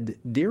 did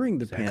during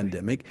the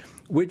pandemic,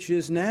 which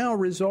has now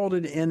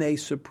resulted in a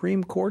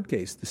Supreme Court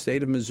case. The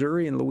state of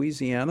Missouri and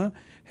Louisiana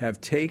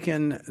have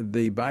taken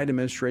the Biden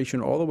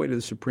administration all the way to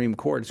the Supreme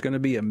Court. It's going to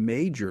be a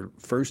major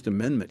First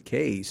Amendment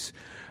case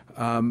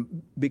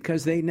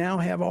because they now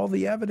have all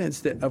the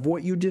evidence of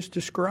what you just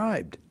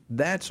described.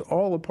 That's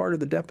all a part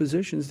of the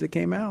depositions that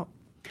came out.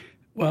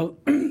 Well,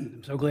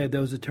 I'm so glad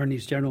those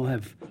attorneys general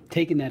have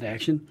taken that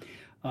action.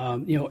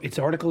 It's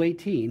Article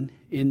 18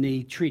 in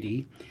the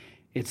treaty.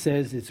 It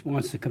says it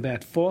wants to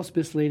combat false,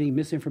 misleading,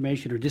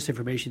 misinformation, or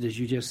disinformation, as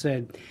you just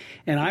said.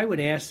 And I would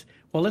ask,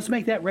 well, let's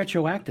make that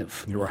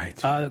retroactive. Right.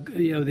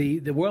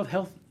 The World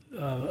Health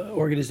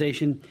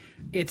Organization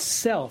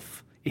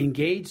itself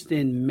engaged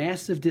in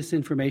massive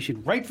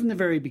disinformation right from the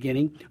very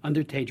beginning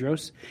under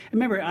Tedros.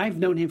 Remember, I've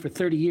known him for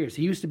 30 years.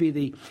 He used to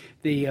be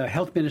the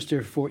health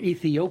minister for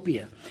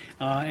Ethiopia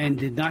and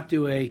did not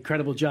do a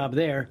credible job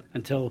there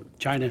until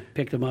China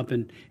picked him up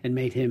and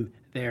made him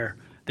their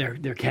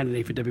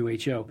candidate for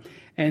WHO.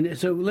 And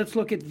so let's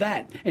look at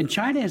that. And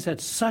China has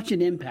had such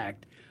an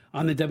impact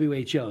on the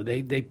WHO.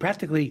 They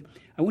practically,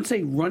 I wouldn't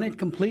say run it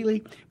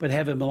completely, but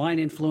have a malign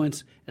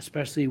influence,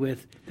 especially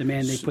with the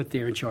man they put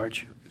there in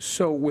charge.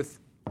 So with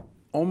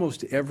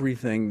almost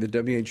everything the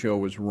WHO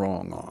was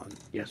wrong on.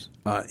 Yes.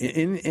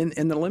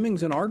 And the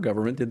lemmings in our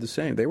government did the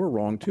same. They were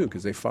wrong, too,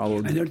 because they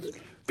followed...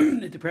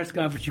 At the press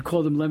conference, you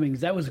called them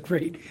lemmings. That was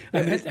great.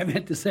 I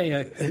meant to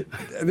say...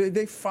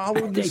 They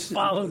followed... They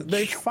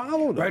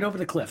followed right over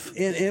the cliff.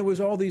 And it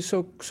was all these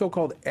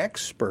so-called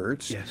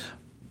experts. Yes.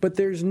 But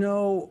there's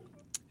no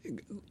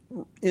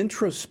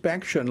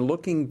introspection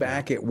looking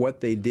back at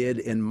what they did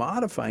and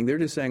modifying. They're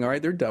just saying, all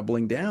right, they're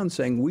doubling down,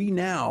 saying, we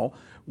know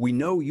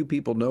you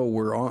people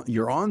know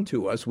you're on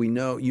to us. We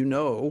know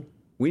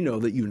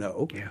that you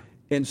know. Yeah.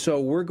 And so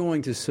we're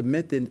going to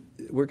cement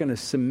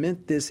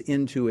this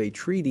into a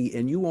treaty,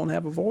 and you won't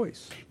have a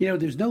voice.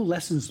 There's no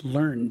lessons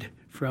learned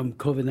from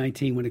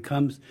COVID-19 when it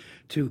comes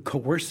to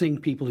coercing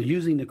people,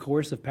 using the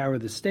coercive power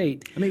of the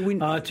state. I mean,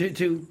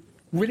 to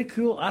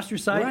ridicule,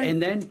 ostracize, right, and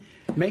then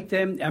make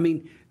them. I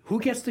mean, who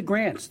gets the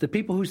grants? The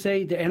people who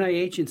say the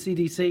NIH and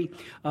CDC.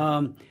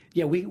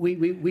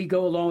 We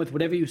go along with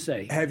whatever you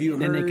say. Have you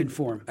heard? Then they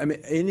conform. I mean,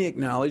 any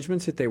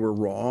acknowledgments that they were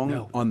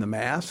wrong on the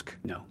mask?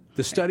 No.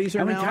 The studies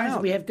are now out. How many times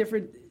do we have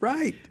different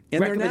right,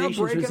 and they're now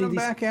breaking them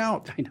back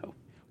out. I know.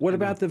 What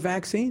about the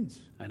vaccines?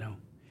 I know.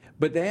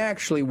 But they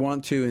actually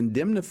want to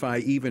indemnify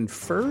even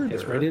further.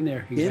 It's right in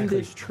there. Exactly. In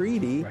this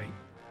treaty, right,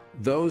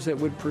 those that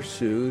would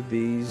pursue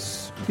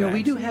these vaccines.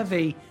 We do have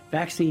a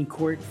vaccine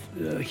court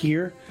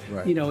here.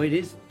 Right. It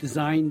is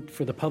designed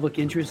for the public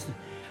interest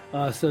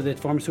so that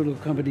pharmaceutical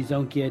companies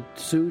don't get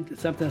sued.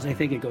 Sometimes I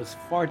think it goes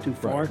far too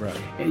far. Right.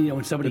 And,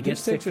 when somebody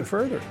gets sick. This takes it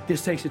further.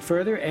 This takes it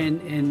further.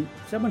 And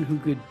someone who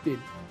could be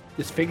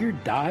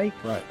disfigured, die,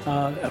 right,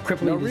 a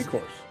crippling... No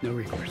recourse. No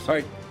recourse. All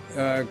right,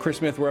 Chris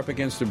Smith, we're up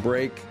against a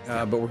break,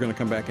 but we're going to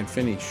come back and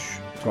finish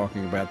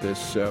talking about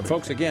this.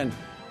 Folks, again,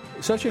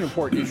 such an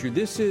important issue.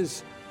 This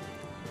is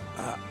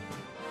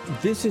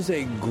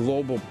a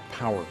global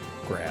power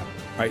grab,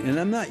 right? And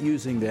I'm not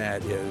using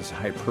that as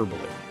hyperbole.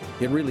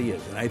 It really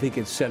is. And I think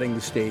it's setting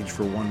the stage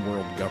for one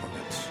world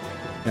government.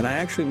 And I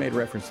actually made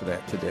reference to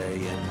that today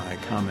in my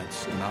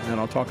comments. And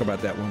I'll talk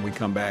about that when we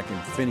come back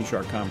and finish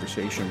our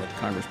conversation with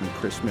Congressman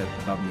Chris Smith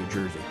of New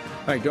Jersey.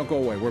 All right, don't go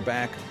away. We're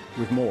back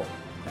with more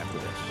after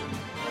this.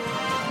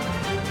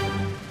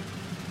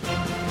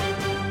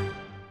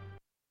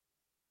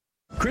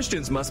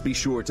 Christians must be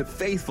sure to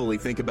faithfully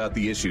think about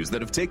the issues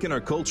that have taken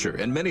our culture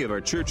and many of our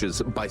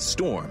churches by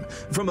storm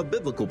from a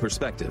biblical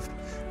perspective.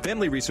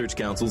 Family Research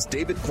Council's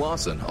David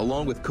Clausen,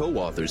 along with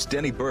co-authors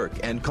Denny Burke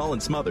and Colin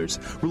Smothers,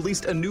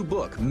 released a new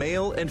book,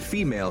 Male and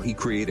Female, He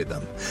Created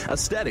Them, a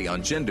study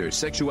on gender,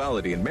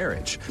 sexuality, and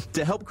marriage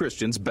to help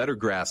Christians better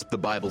grasp the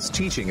Bible's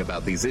teaching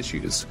about these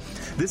issues.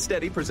 This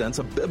study presents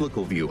a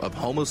biblical view of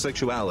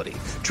homosexuality,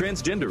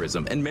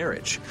 transgenderism, and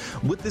marriage.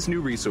 With this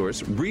new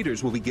resource,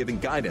 readers will be given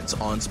guidance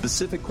on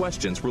specific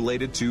questions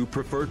related to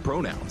preferred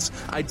pronouns,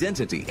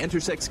 identity,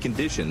 intersex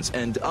conditions,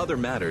 and other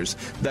matters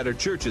that our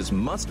churches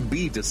must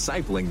be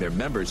discipling their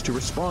members to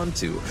respond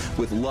to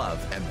with love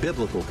and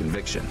biblical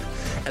conviction.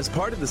 As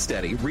part of the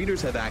study,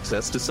 readers have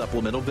access to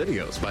supplemental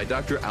videos by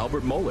Dr.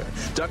 Albert Mohler,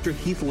 Dr.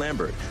 Heath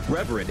Lambert,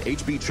 Reverend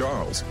H.B.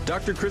 Charles,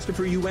 Dr.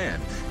 Christopher Yuan,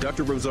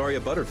 Dr. Rosaria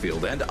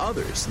Butterfield, and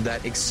others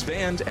that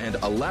expand and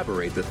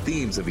elaborate the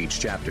themes of each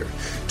chapter.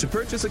 To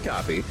purchase a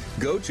copy,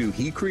 go to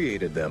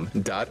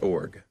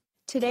hecreatedthem.org.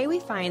 Today we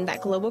find that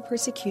global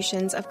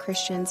persecutions of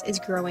Christians is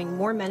growing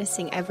more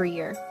menacing every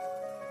year.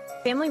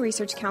 Family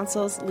Research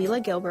Council's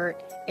Leela Gilbert,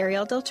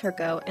 Ariel Del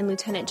Turco, and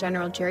Lieutenant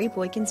General Jerry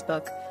Boykin's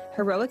book,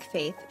 Heroic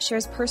Faith,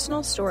 shares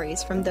personal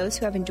stories from those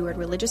who have endured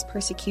religious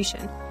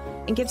persecution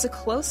and gives a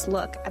close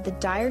look at the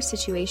dire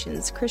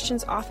situations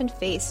Christians often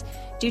face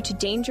due to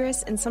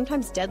dangerous and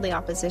sometimes deadly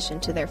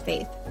opposition to their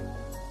faith.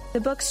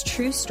 The book's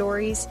true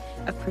stories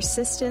of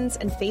persistence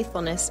and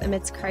faithfulness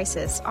amidst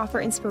crisis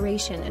offer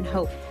inspiration and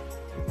hope.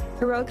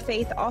 Heroic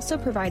Faith also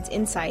provides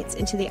insights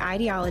into the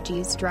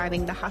ideologies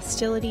driving the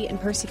hostility and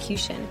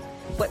persecution,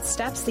 what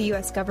steps the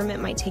U.S.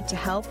 government might take to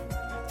help,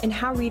 and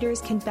how readers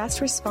can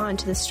best respond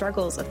to the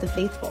struggles of the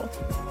faithful.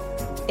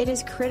 It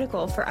is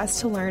critical for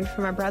us to learn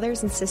from our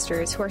brothers and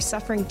sisters who are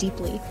suffering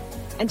deeply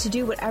and to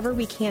do whatever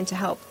we can to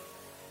help.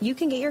 You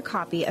can get your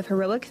copy of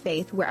Heroic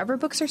Faith wherever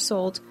books are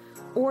sold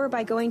or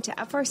by going to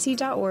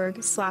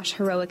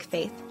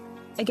frc.org/heroicfaith.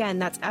 Again,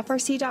 that's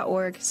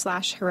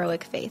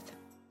frc.org/heroicfaith.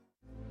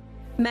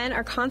 Men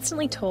are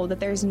constantly told that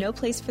there is no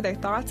place for their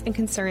thoughts and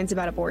concerns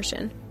about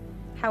abortion.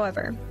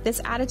 However, this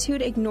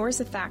attitude ignores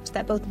the fact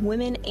that both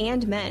women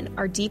and men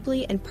are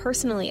deeply and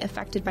personally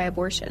affected by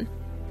abortion.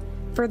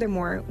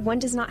 Furthermore, one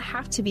does not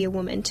have to be a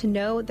woman to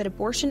know that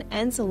abortion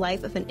ends the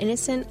life of an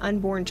innocent,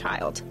 unborn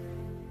child.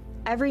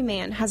 Every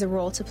man has a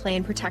role to play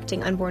in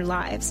protecting unborn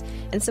lives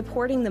and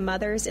supporting the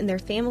mothers in their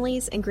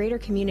families and greater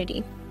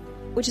community,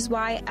 which is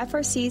why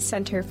FRC's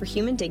Center for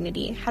Human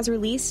Dignity has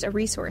released a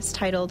resource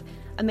titled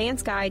A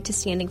Man's Guide to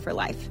Standing for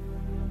Life.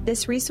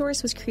 This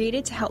resource was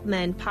created to help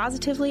men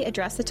positively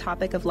address the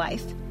topic of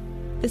life.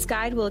 This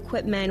guide will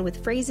equip men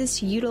with phrases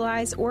to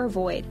utilize or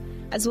avoid,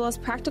 as well as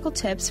practical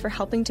tips for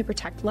helping to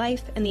protect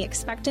life and the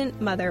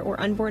expectant mother or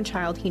unborn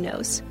child he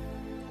knows.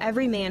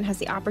 Every man has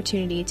the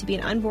opportunity to be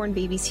an unborn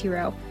baby's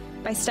hero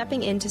by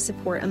stepping in to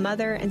support a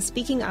mother and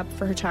speaking up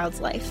for her child's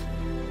life.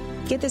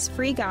 Get this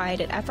free guide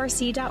at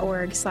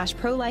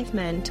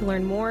frc.org/prolifemen to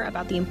learn more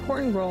about the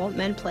important role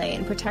men play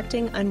in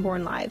protecting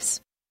unborn lives.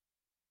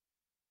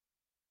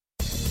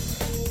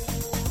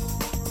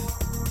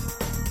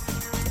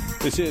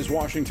 This is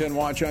Washington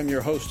Watch. I'm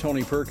your host,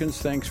 Tony Perkins.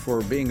 Thanks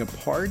for being a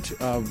part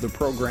of the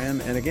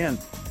program. And again,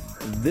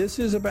 this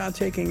is about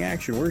taking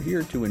action. We're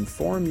here to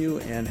inform you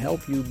and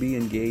help you be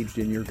engaged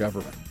in your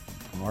government.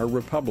 Our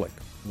republic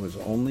was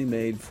only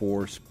made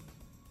for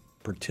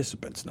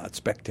participants, not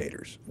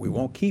spectators. We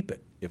won't keep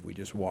it if we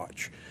just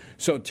watch.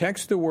 So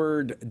text the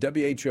word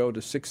WHO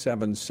to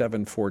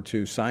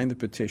 67742. Sign the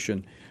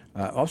petition.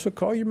 Also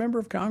call your member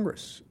of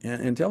Congress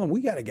and tell them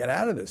we got to get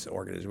out of this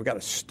organism. We got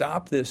to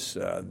stop this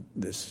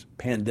this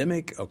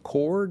pandemic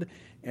accord,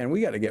 and we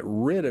got to get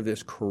rid of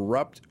this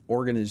corrupt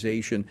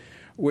organization,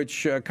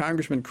 which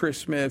Congressman Chris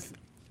Smith,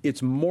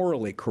 it's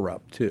morally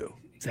corrupt too.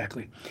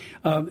 Exactly.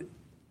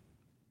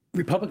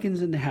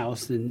 Republicans in the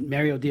House, and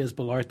Mario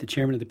Diaz-Balart, the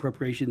chairman of the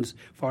Appropriations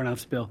Foreign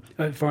Ops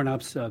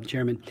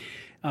chairman,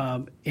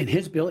 in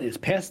his bill, it has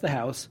passed the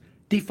House,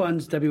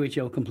 defunds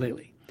WHO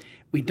completely.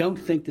 We don't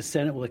think the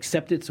Senate will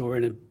accept it, so we're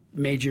in a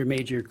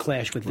major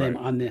clash with them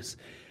on this.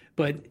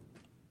 But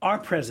our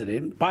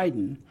president,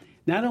 Biden,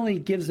 not only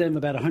gives them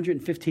about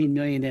 $115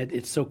 million at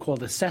its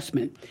so-called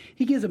assessment,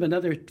 he gives them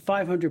another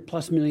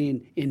 $500+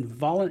 million in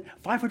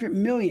 $500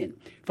 million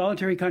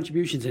voluntary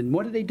contributions. And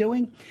what are they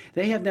doing?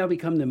 They have now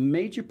become the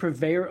major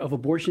purveyor of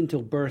abortion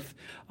till birth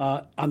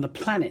on the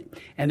planet.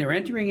 And they're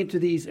entering into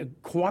these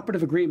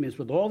cooperative agreements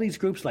with all these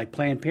groups like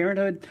Planned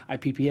Parenthood,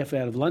 IPPF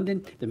out of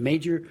London, the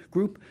major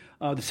group.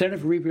 The Center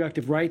for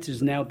Reproductive Rights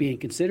is now being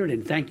considered,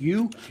 and thank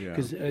you,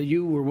 because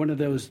you were one of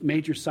those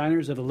major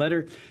signers of a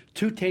letter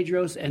to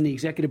Tedros and the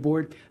executive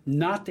board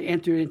not to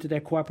enter into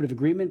that cooperative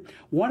agreement.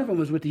 One of them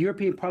was with the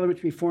European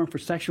Parliamentary Forum for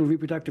Sexual and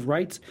Reproductive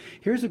Rights.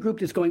 Here's a group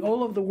that's going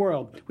all over the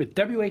world with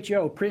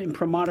WHO, print and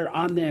promoter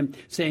on them,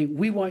 saying,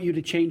 we want you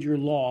to change your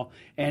law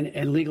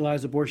and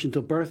legalize abortion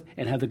till birth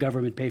and have the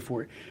government pay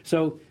for it.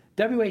 So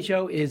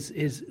WHO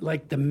is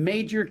like the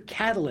major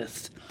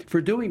catalyst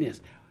for doing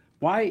this.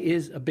 Why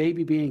is a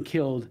baby being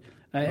killed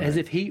as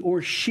if he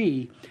or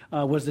she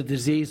was a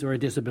disease or a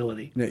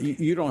disability. Now,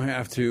 you don't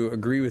have to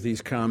agree with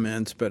these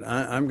comments, but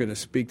I'm going to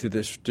speak to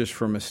this just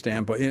from a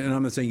standpoint, and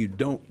I'm not saying you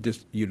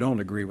don't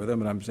agree with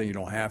them, and I'm saying you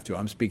don't have to.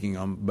 I'm speaking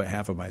on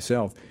behalf of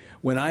myself.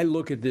 When I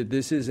look at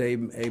this is a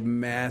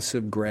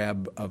massive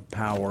grab of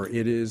power.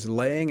 It is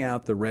laying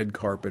out the red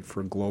carpet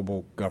for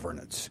global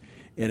governance.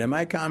 And in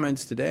my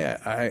comments today,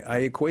 I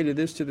equated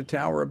this to the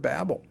Tower of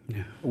Babel,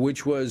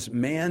 which was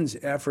man's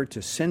effort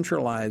to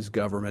centralize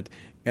government.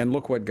 And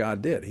look what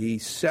God did. He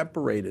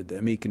separated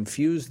them. He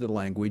confused the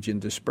language and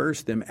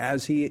dispersed them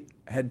as he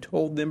had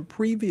told them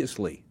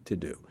previously to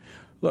do.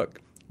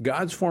 Look,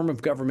 God's form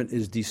of government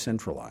is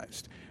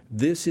decentralized.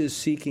 This is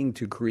seeking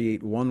to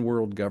create one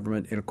world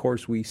government. And, of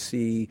course, we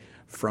see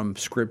from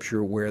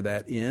Scripture where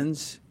that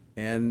ends.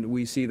 And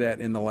we see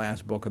that in the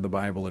last book of the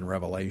Bible in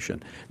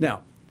Revelation.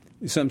 Now,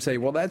 some say,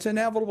 well, that's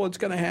inevitable. It's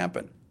going to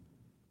happen.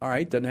 All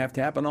right, doesn't have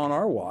to happen on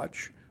our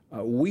watch.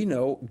 We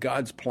know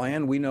God's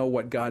plan. We know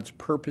what God's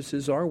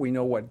purposes are. We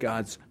know what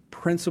God's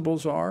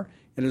principles are.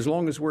 And as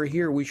long as we're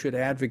here, we should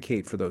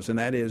advocate for those. And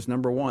that is,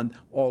 number one,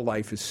 all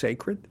life is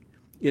sacred.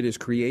 It is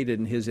created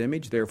in His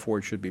image, therefore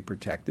it should be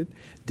protected.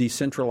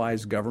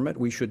 Decentralized government,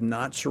 we should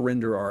not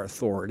surrender our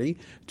authority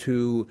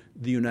to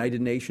the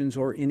United Nations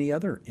or any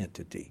other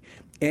entity.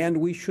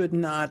 And we should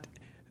not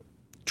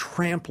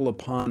trample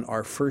upon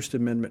our First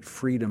Amendment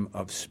freedom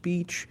of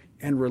speech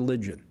and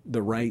religion,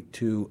 the right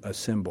to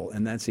assemble.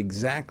 And that's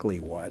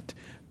exactly what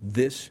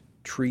this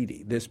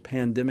treaty, this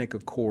pandemic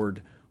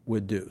accord,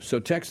 would do. So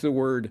text the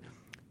word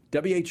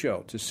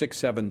WHO to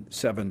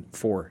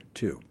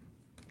 67742.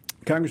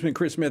 Congressman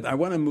Chris Smith, I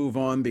want to move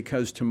on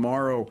because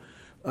tomorrow,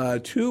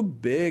 two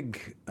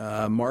big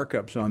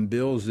markups on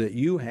bills that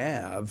you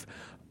have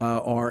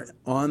are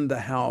on the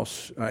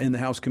House, in the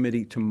House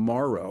committee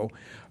tomorrow.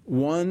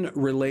 One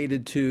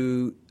related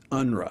to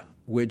UNRWA,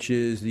 which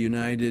is the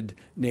United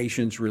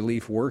Nations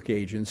Relief Work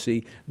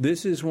Agency.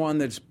 This is one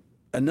that's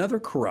another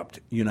corrupt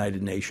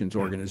United Nations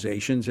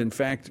organization. In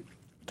fact,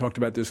 talked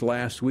about this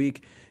last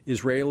week.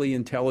 Israeli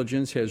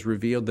intelligence has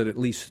revealed that at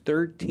least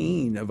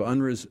 13 of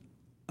UNRWA's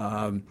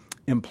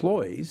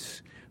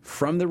employees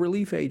from the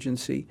relief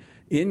agency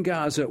in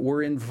Gaza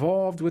were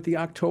involved with the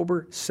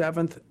October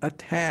 7th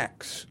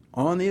attacks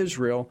on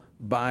Israel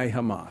by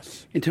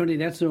Hamas. And Tony,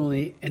 that's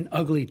only an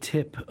ugly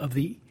tip of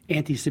the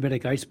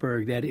anti-Semitic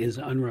iceberg that is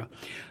UNRWA.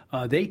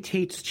 They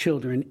teach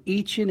children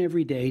each and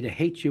every day to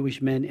hate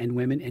Jewish men and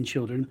women and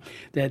children,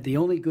 that the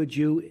only good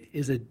Jew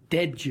is a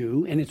dead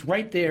Jew, and it's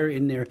right there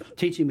in their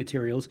teaching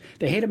materials.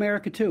 They hate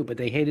America too, but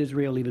they hate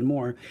Israel even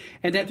more,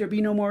 and that there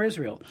be no more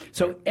Israel.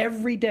 So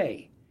every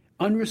day,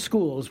 UNRWA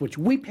schools, which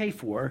we pay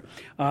for,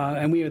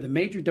 and we are the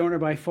major donor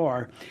by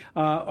far,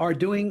 are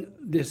doing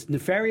this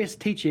nefarious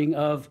teaching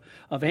of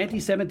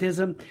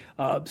anti-Semitism,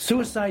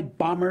 suicide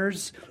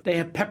bombers. They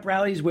have pep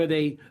rallies where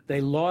they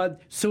laud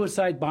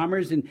suicide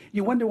bombers, and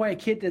you wonder why a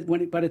kid,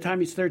 by the time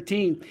he's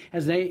 13,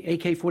 has an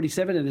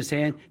AK-47 in his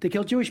hand to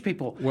kill Jewish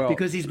people,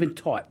 because he's been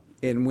taught.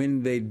 And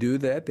when they do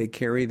that, they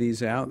carry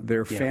these out,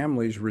 their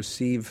families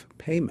receive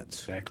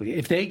payments. Exactly.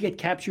 If they get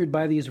captured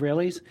by the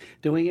Israelis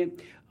doing it,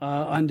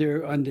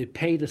 under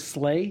pay to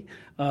slay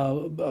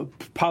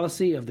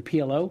policy of the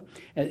PLA,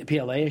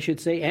 I should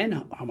say, and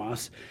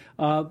Hamas,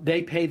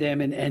 they pay them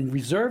and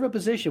reserve a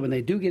position when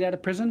they do get out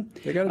of prison.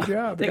 They got a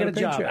job. They got a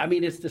job. I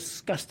mean, it's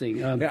disgusting.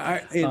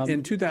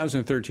 In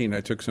 2013,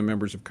 I took some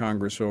members of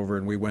Congress over,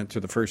 and we went to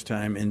the first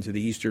time into the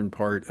eastern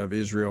part of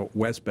Israel,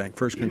 West Bank,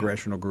 first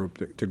congressional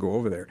group to go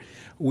over there.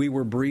 We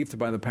were briefed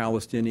by the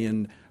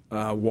Palestinian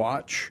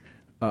Watch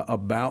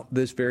about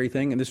this very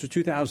thing. And this was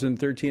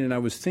 2013, and I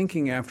was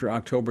thinking after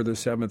October the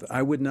 7th,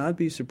 I would not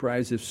be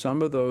surprised if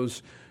some of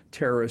those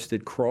terrorists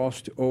had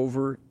crossed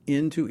over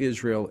into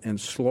Israel and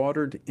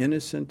slaughtered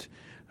innocent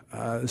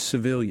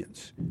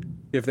civilians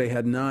if they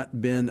had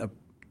not been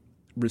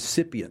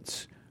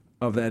recipients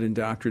of that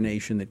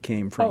indoctrination that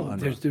came from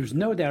UNRWA. There's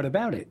no doubt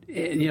about it.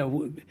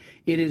 It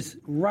is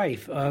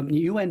rife.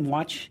 UN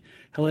Watch,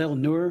 Hillel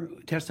Nur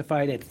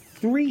testified at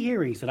 3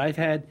 hearings that I've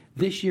had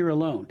this year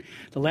alone.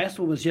 The last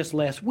one was just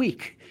last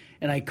week,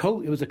 and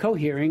it was a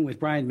co-hearing with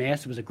Brian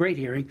Mast. It was a great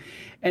hearing,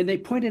 and they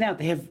pointed out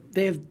they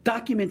have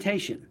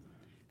documentation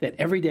that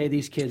every day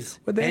these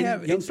kids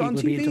it's on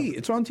TV.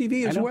 It's on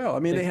TV as well. I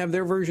mean, they have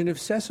their version of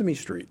Sesame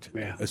Street,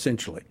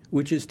 essentially,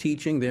 which is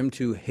teaching them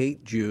to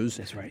hate Jews,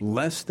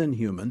 less than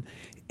human,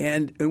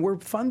 and we're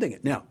funding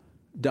it. Now,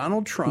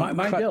 Donald Trump...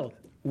 My bill.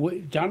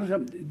 Donald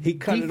Trump, he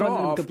cut it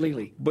off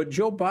completely. But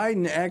Joe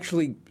Biden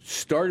actually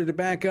started it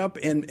back up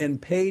and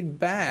paid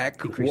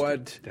back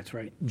what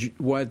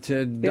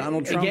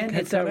Donald Trump again,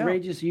 it's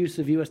outrageous use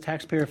of U.S.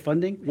 taxpayer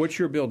funding. What's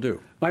your bill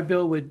do? My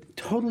bill would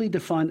totally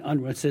defund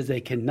UNRWA. It says they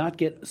cannot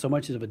get so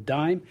much as a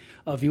dime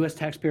of U.S.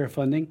 taxpayer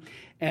funding.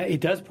 It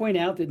does point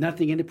out that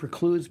nothing in it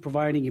precludes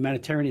providing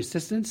humanitarian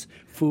assistance,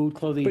 food,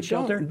 clothing, and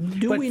shelter.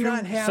 Do we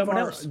not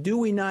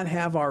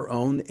have our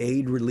own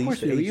aid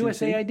relief agency? Of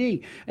course we do,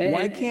 USAID.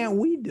 Why can't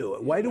we we do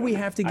it? Why do we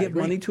have to give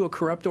money to a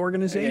corrupt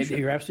organization?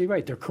 You're absolutely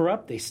right. They're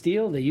corrupt. They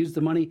steal. They use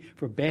the money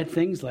for bad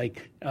things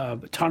like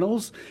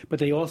tunnels, but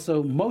they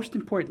also, most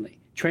importantly,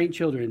 train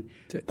children,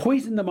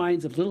 poison the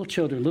minds of little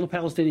children, little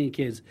Palestinian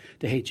kids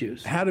to hate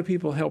Jews. How do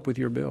people help with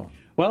your bill?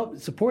 Well,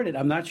 support it.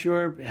 I'm not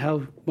sure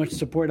how much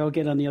support I'll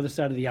get on the other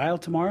side of the aisle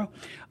tomorrow.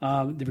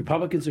 The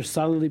Republicans are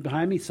solidly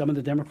behind me. Some of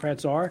the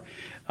Democrats are.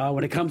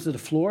 When it comes to the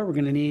floor, we're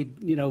going to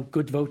need,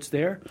 good votes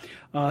there.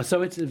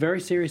 So it's a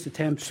very serious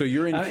attempt. So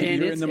you're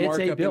in the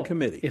markup in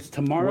committee. It's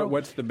tomorrow.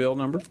 What's the bill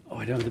number? Oh,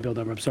 I don't have the bill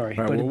number. I'm sorry.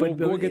 Right,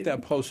 we'll get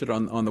that posted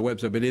on the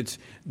website. But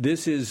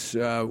this is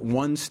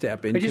one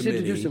step in committee. I just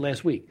introduced it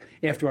last week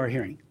after our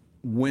hearing.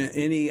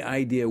 Any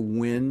idea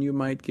when you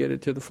might get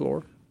it to the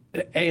floor?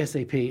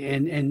 ASAP.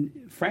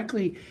 And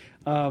frankly,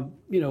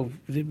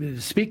 the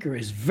speaker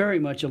is very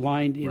much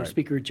aligned. Right.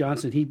 Speaker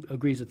Johnson, he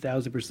agrees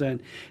 1,000%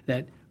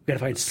 that we've got to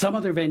find some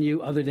other venue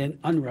other than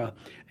UNRWA,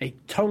 a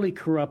totally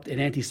corrupt and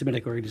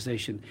anti-Semitic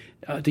organization,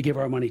 to give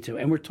our money to.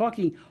 And we're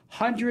talking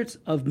hundreds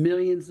of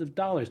millions of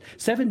dollars,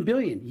 $7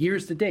 billion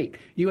years to date,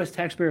 U.S.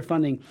 taxpayer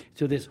funding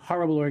to this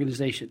horrible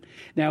organization.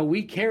 Now,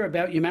 we care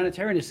about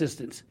humanitarian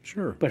assistance.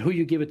 Sure. But who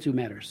you give it to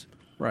matters.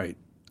 Right.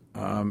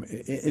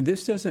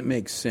 This doesn't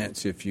make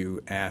sense if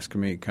you ask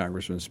me,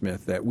 Congressman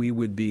Smith, that we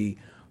would be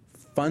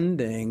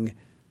funding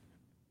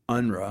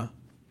UNRWA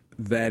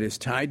that is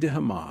tied to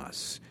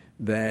Hamas,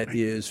 that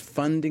is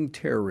funding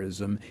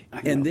terrorism,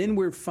 and then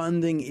we're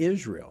funding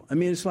Israel. I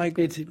mean, it's like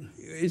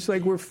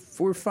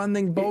we're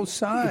funding both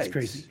sides. It's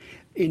crazy.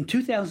 In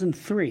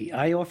 2003,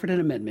 I offered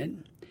an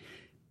amendment,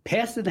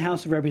 passed in the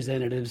House of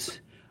Representatives,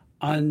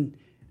 on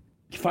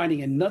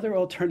finding another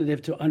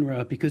alternative to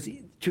UNRWA, because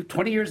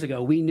 20 years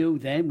ago, we knew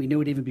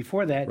it even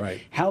before that,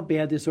 how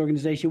bad this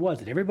organization was.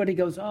 And everybody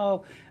goes,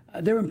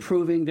 they're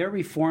improving, they're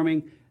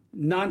reforming.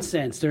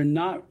 Nonsense. They're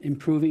not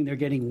improving. They're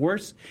getting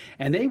worse.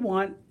 And they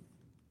want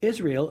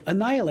Israel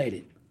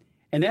annihilated.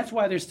 And that's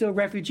why they're still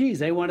refugees.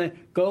 They want to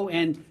go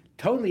and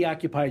totally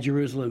occupy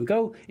Jerusalem,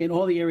 go in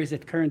all the areas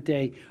that current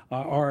day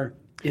are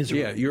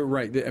Israel. Yeah, you're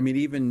right. I mean,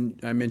 even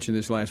I mentioned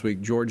this last week,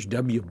 George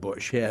W.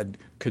 Bush had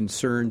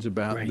concerns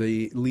about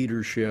the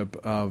leadership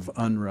of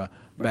UNRWA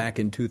back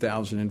in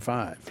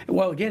 2005.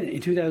 Well, again,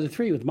 in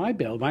 2003, with my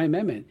bill, my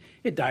amendment,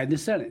 it died in the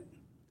Senate.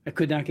 I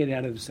could not get it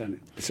out of the Senate.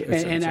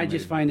 And I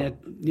just find that,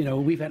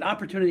 we've had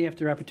opportunity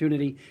after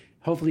opportunity.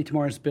 Hopefully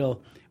tomorrow's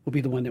bill will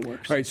be the one that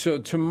works. All right, so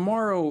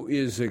tomorrow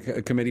is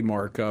a committee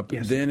markup.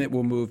 Yes. Then it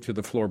will move to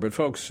the floor. But,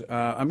 folks,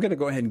 I'm going to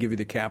go ahead and give you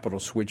the Capitol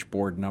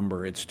switchboard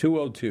number. It's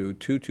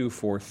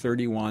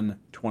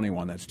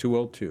 202-224-3121. That's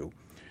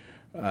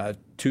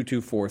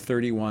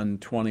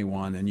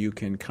 202-224-3121. And you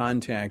can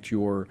contact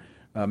your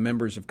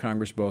members of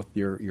Congress, both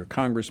your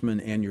congressman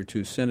and your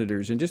two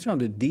senators, and just tell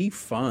them to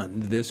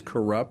defund this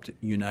corrupt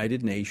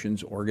United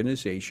Nations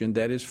organization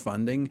that is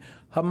funding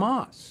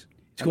Hamas.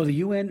 It's called the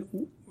UN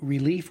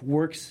Relief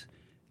Works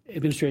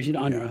Administration,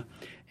 UNRWA,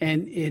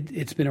 and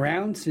it's been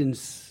around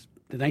since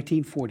the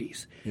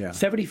 1940s,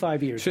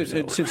 75 years Since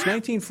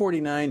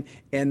 1949,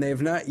 and they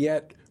have not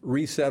yet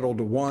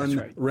resettled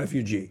one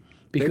refugee.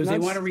 Because they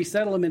want to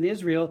resettle them in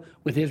Israel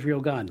with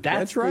Israel gone.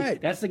 That's right.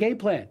 That's the game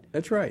plan.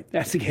 That's right.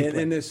 That's the game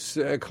plan. And this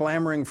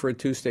clamoring for a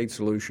two-state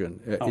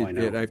solution. I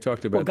know. I've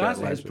talked about that. Well,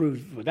 Gaza has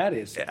proved what that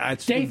is.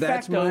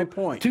 That's my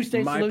point.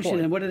 Two-state solution,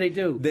 and what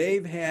do?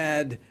 They've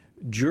had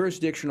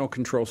jurisdictional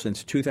control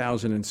since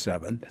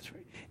 2007. That's right.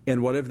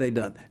 And what have they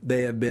done?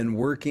 They have been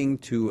working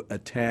to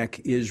attack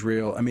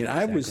Israel. I mean,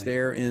 exactly. I was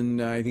there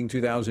in, I think,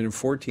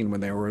 2014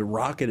 when there were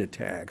rocket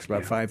attacks,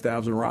 about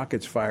 5,000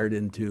 rockets fired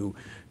into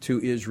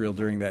Israel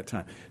during that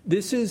time.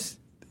 This is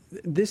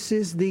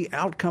the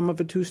outcome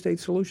of a two-state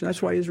solution.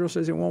 That's why Israel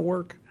says it won't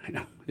work. I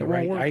know. You're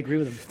right. I agree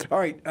with them. All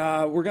right.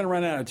 We're going to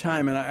run out of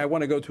time, and I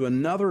want to go to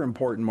another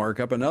important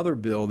markup, another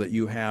bill that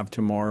you have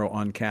tomorrow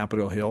on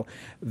Capitol Hill.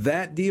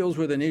 That deals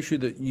with an issue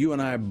that you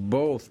and I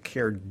both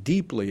care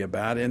deeply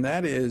about, and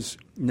that is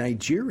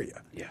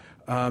Nigeria. Yeah.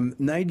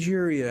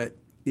 Nigeria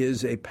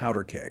is a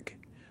powder keg.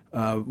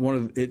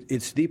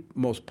 It's the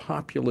most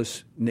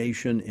populous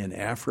nation in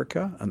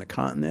Africa, on the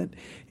continent.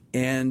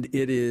 And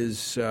it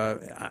is,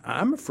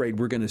 I'm afraid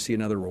we're going to see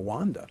another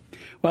Rwanda.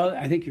 Well,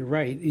 I think you're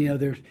right.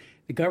 There's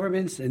the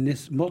governments,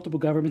 and multiple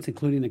governments,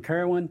 including the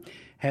current one,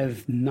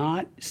 have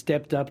not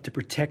stepped up to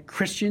protect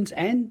Christians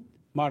and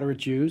moderate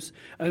Jews,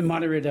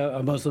 moderate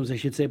Muslims, I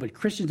should say, but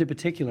Christians in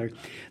particular.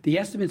 The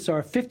estimates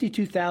are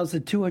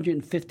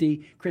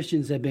 52,250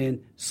 Christians have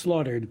been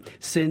slaughtered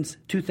since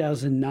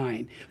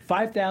 2009.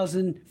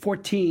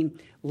 5,014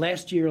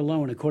 last year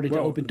alone, according to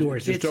Open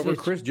Doors. Just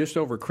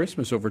over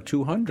Christmas, over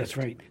 200. That's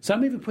right.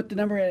 Some even put the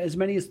number at as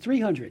many as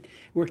 300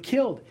 were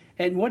killed.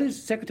 And what does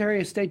Secretary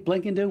of State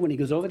Blinken do when he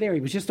goes over there? He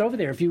was just over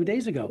there a few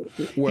days ago.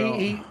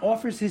 He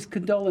offers his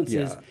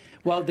condolences. Yeah.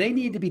 Well, they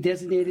need to be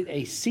designated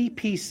a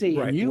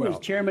CPC, and you, as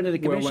chairman of the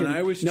commission, when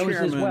I was knows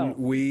chairman, as well.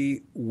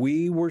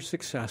 We were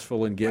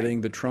successful in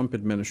getting the Trump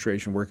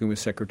administration, working with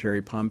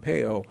Secretary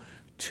Pompeo,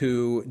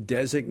 to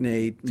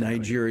designate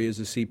Nigeria as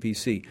a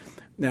CPC.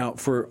 Now,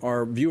 for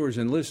our viewers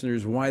and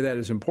listeners, why that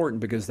is important,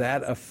 because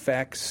that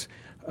affects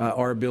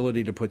our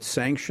ability to put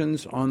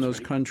sanctions on those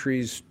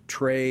countries,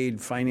 trade,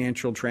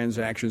 financial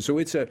transactions. So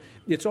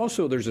it's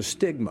also, there's a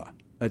stigma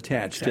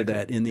attached to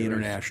that in the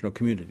international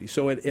community.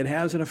 So it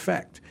has an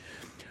effect.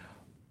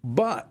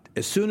 But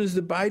as soon as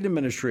the Biden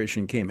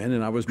administration came in,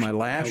 and I was my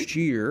last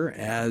year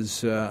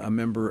as a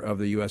member of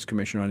the U.S.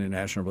 Commission on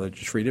International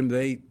Religious Freedom,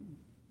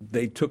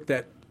 they took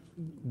that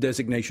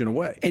designation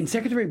away. And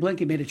Secretary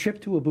Blinken made a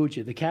trip to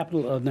Abuja, the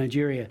capital of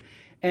Nigeria,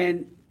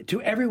 and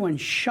to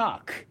everyone's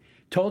shock,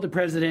 told the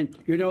president,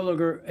 you're no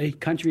longer a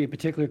country of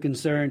particular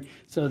concern,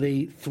 so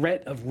the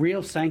threat of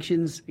real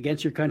sanctions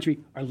against your country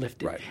are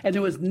lifted. Right. And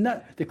there was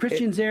the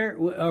Christians there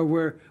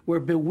were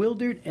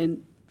bewildered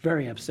and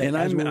very upset. And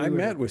I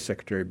met with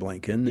Secretary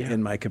Blinken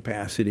in my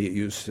capacity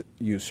at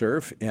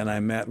USCIRF, and I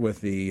met with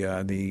the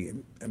at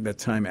that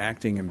time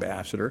acting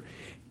ambassador.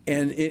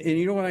 And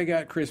you know what I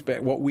got, Chris,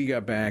 back? What we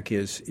got back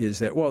is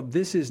that, well,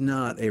 this is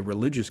not a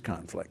religious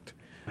conflict.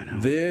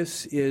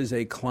 This is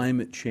a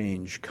climate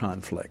change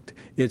conflict.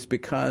 It's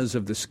because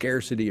of the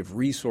scarcity of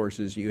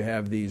resources. You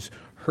have these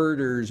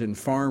herders and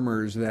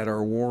farmers that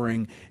are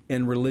warring,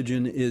 and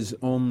religion is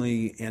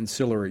only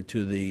ancillary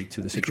to the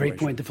situation. Great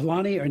point. The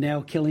Fulani are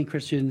now killing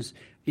Christians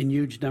in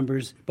huge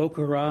numbers.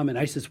 Boko Haram and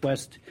ISIS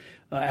West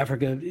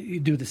Africa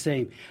do the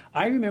same.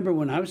 I remember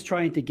when I was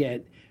trying to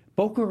get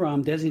Boko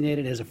Haram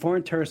designated as a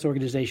foreign terrorist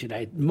organization. I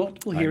had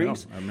multiple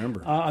hearings. I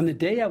remember. On the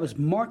day I was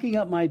marking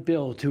up my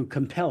bill to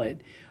compel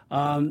it,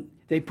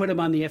 they put him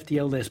on the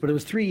FTL list, but it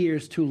was 3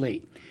 years too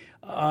late.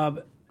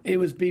 It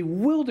was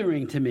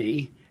bewildering to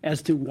me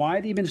as to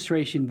why the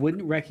administration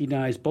wouldn't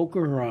recognize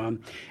Boko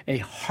Haram, a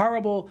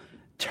horrible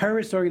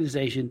terrorist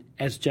organization,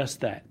 as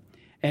just that,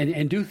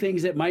 and do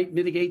things that might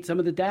mitigate some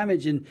of the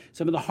damage and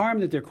some of the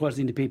harm that they're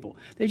causing to people.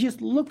 They just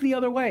looked the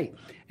other way,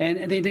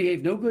 and they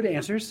gave no good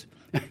answers.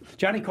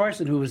 Johnny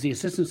Carson, who was the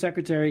Assistant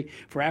Secretary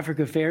for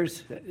Africa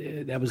Affairs,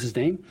 that was his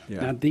name,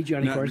 not the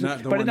Johnny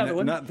Carson, but another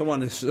one. Not the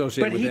one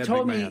associated with that big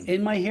man. But he told me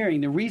in my hearing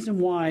the reason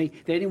why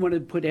they didn't want to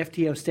put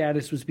FTO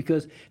status was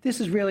because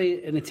this is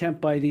really an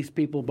attempt by these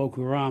people,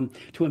 Boko Haram,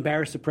 to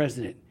embarrass the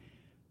president.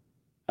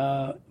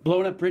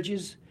 Blowing up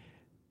bridges,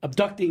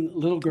 abducting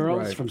little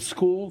girls from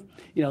school.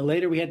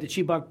 Later we had the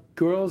Chibok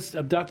girls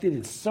abducted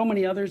and so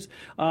many others.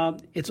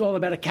 It's all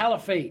about a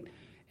caliphate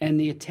and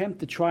the attempt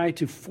to try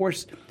to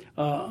force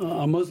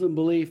a Muslim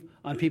belief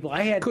on people.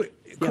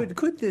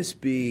 Could this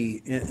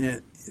be,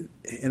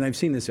 and I've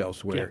seen this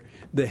elsewhere,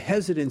 the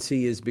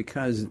hesitancy is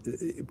because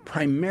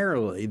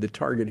primarily the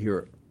target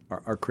here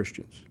are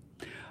Christians?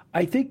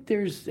 I think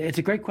it's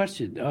a great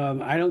question.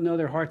 I don't know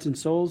their hearts and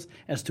souls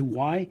as to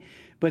why,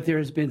 but there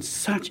has been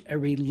such a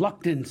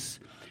reluctance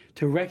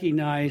to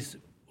recognize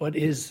what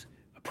is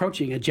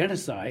approaching a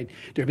genocide.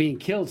 They're being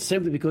killed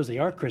simply because they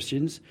are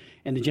Christians,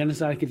 and the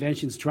Genocide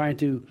Convention is trying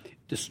to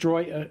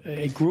destroy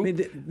a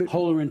group,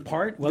 whole or in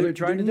part. Well, they're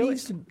trying to do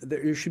it.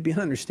 There should be an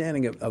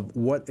understanding of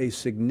what a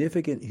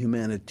significant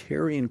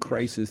humanitarian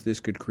crisis this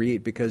could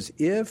create, because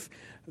if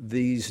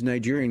these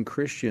Nigerian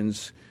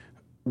Christians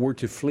were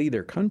to flee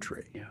their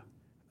country,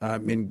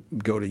 and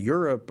go to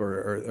Europe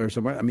or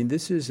somewhere. I mean,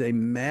 this is a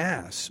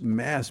mass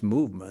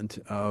movement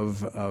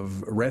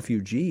of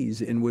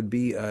refugees, and would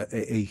be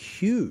a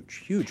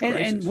huge crisis.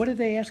 And what are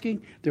they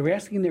asking? They're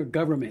asking their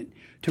government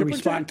to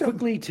respond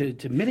quickly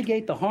to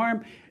mitigate the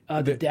harm,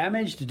 the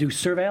damage, to do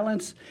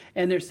surveillance,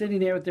 and they're sitting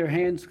there with their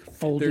hands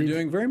folded. They're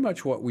doing very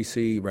much what we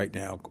see right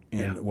now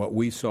and what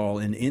we saw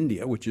in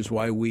India, which is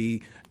why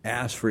we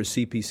asked for a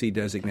CPC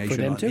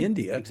designation on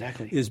India.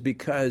 Exactly. Is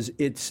because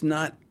it's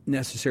not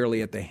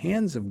necessarily at the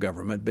hands of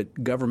government,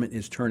 but government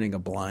is turning a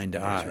blind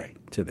eye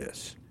to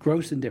this.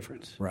 Gross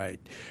indifference. Right.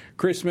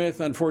 Chris Smith,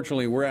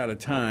 unfortunately, we're out of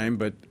time,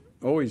 but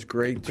always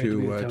great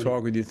to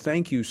talk with you.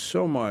 Thank you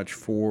so much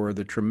for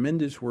the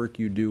tremendous work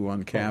you do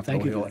on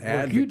Capitol Hill,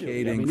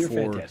 advocating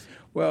for.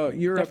 Well,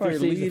 you're up there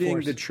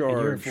leading the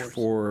charge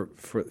for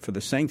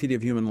the sanctity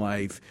of human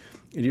life,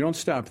 and you don't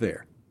stop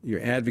there.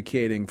 You're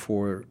advocating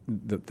for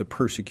the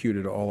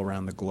persecuted all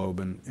around the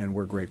globe, and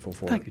we're grateful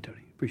for it. Thank you,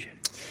 Tony. Appreciate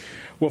it.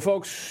 Well,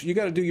 folks, you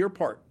got to do your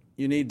part.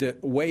 You need to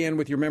weigh in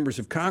with your members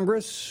of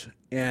Congress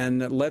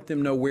and let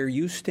them know where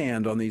you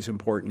stand on these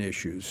important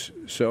issues.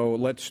 So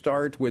let's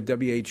start with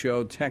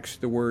WHO.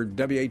 Text the word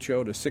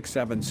WHO to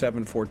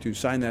 67742.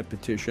 Sign that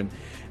petition.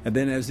 And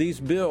then as these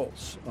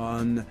bills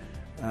on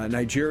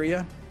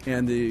Nigeria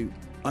and the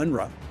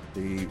UNRWA,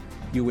 the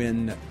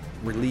UN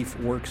Relief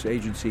Works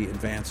Agency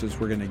advances,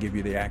 we're going to give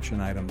you the action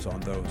items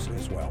on those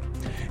as well.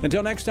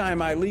 Until next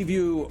time, I leave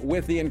you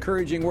with the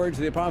encouraging words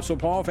of the Apostle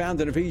Paul found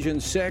in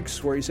Ephesians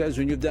 6, where he says,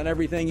 when you've done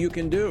everything you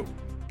can do,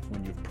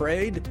 when you've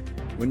prayed,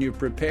 when you've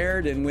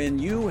prepared, and when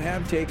you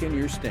have taken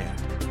your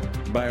stand,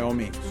 by all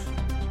means,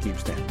 keep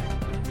standing.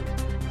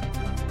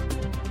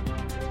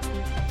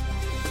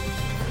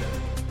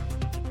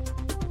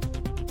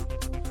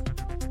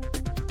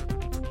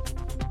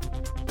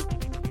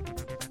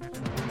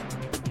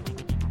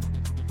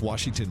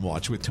 Washington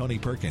Watch with Tony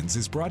Perkins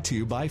is brought to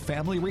you by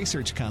Family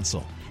Research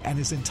Council and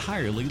is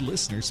entirely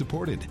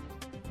listener-supported.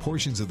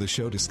 Portions of the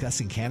show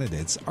discussing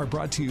candidates are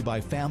brought to you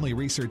by Family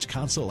Research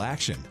Council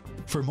Action,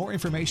 For more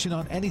information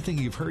on anything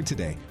you've heard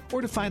today,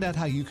 or to find out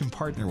how you can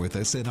partner with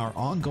us in our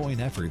ongoing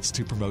efforts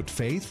to promote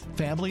faith,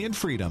 family, and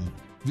freedom,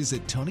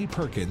 visit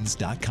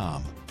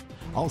TonyPerkins.com.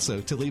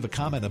 Also, to leave a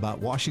comment about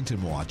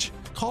Washington Watch,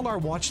 call our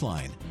watch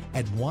line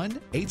at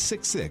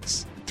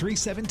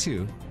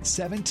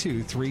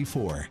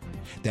 1-866-372-7234.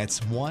 That's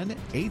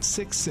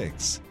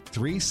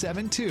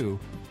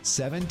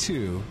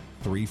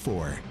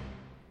 1-866-372-7234.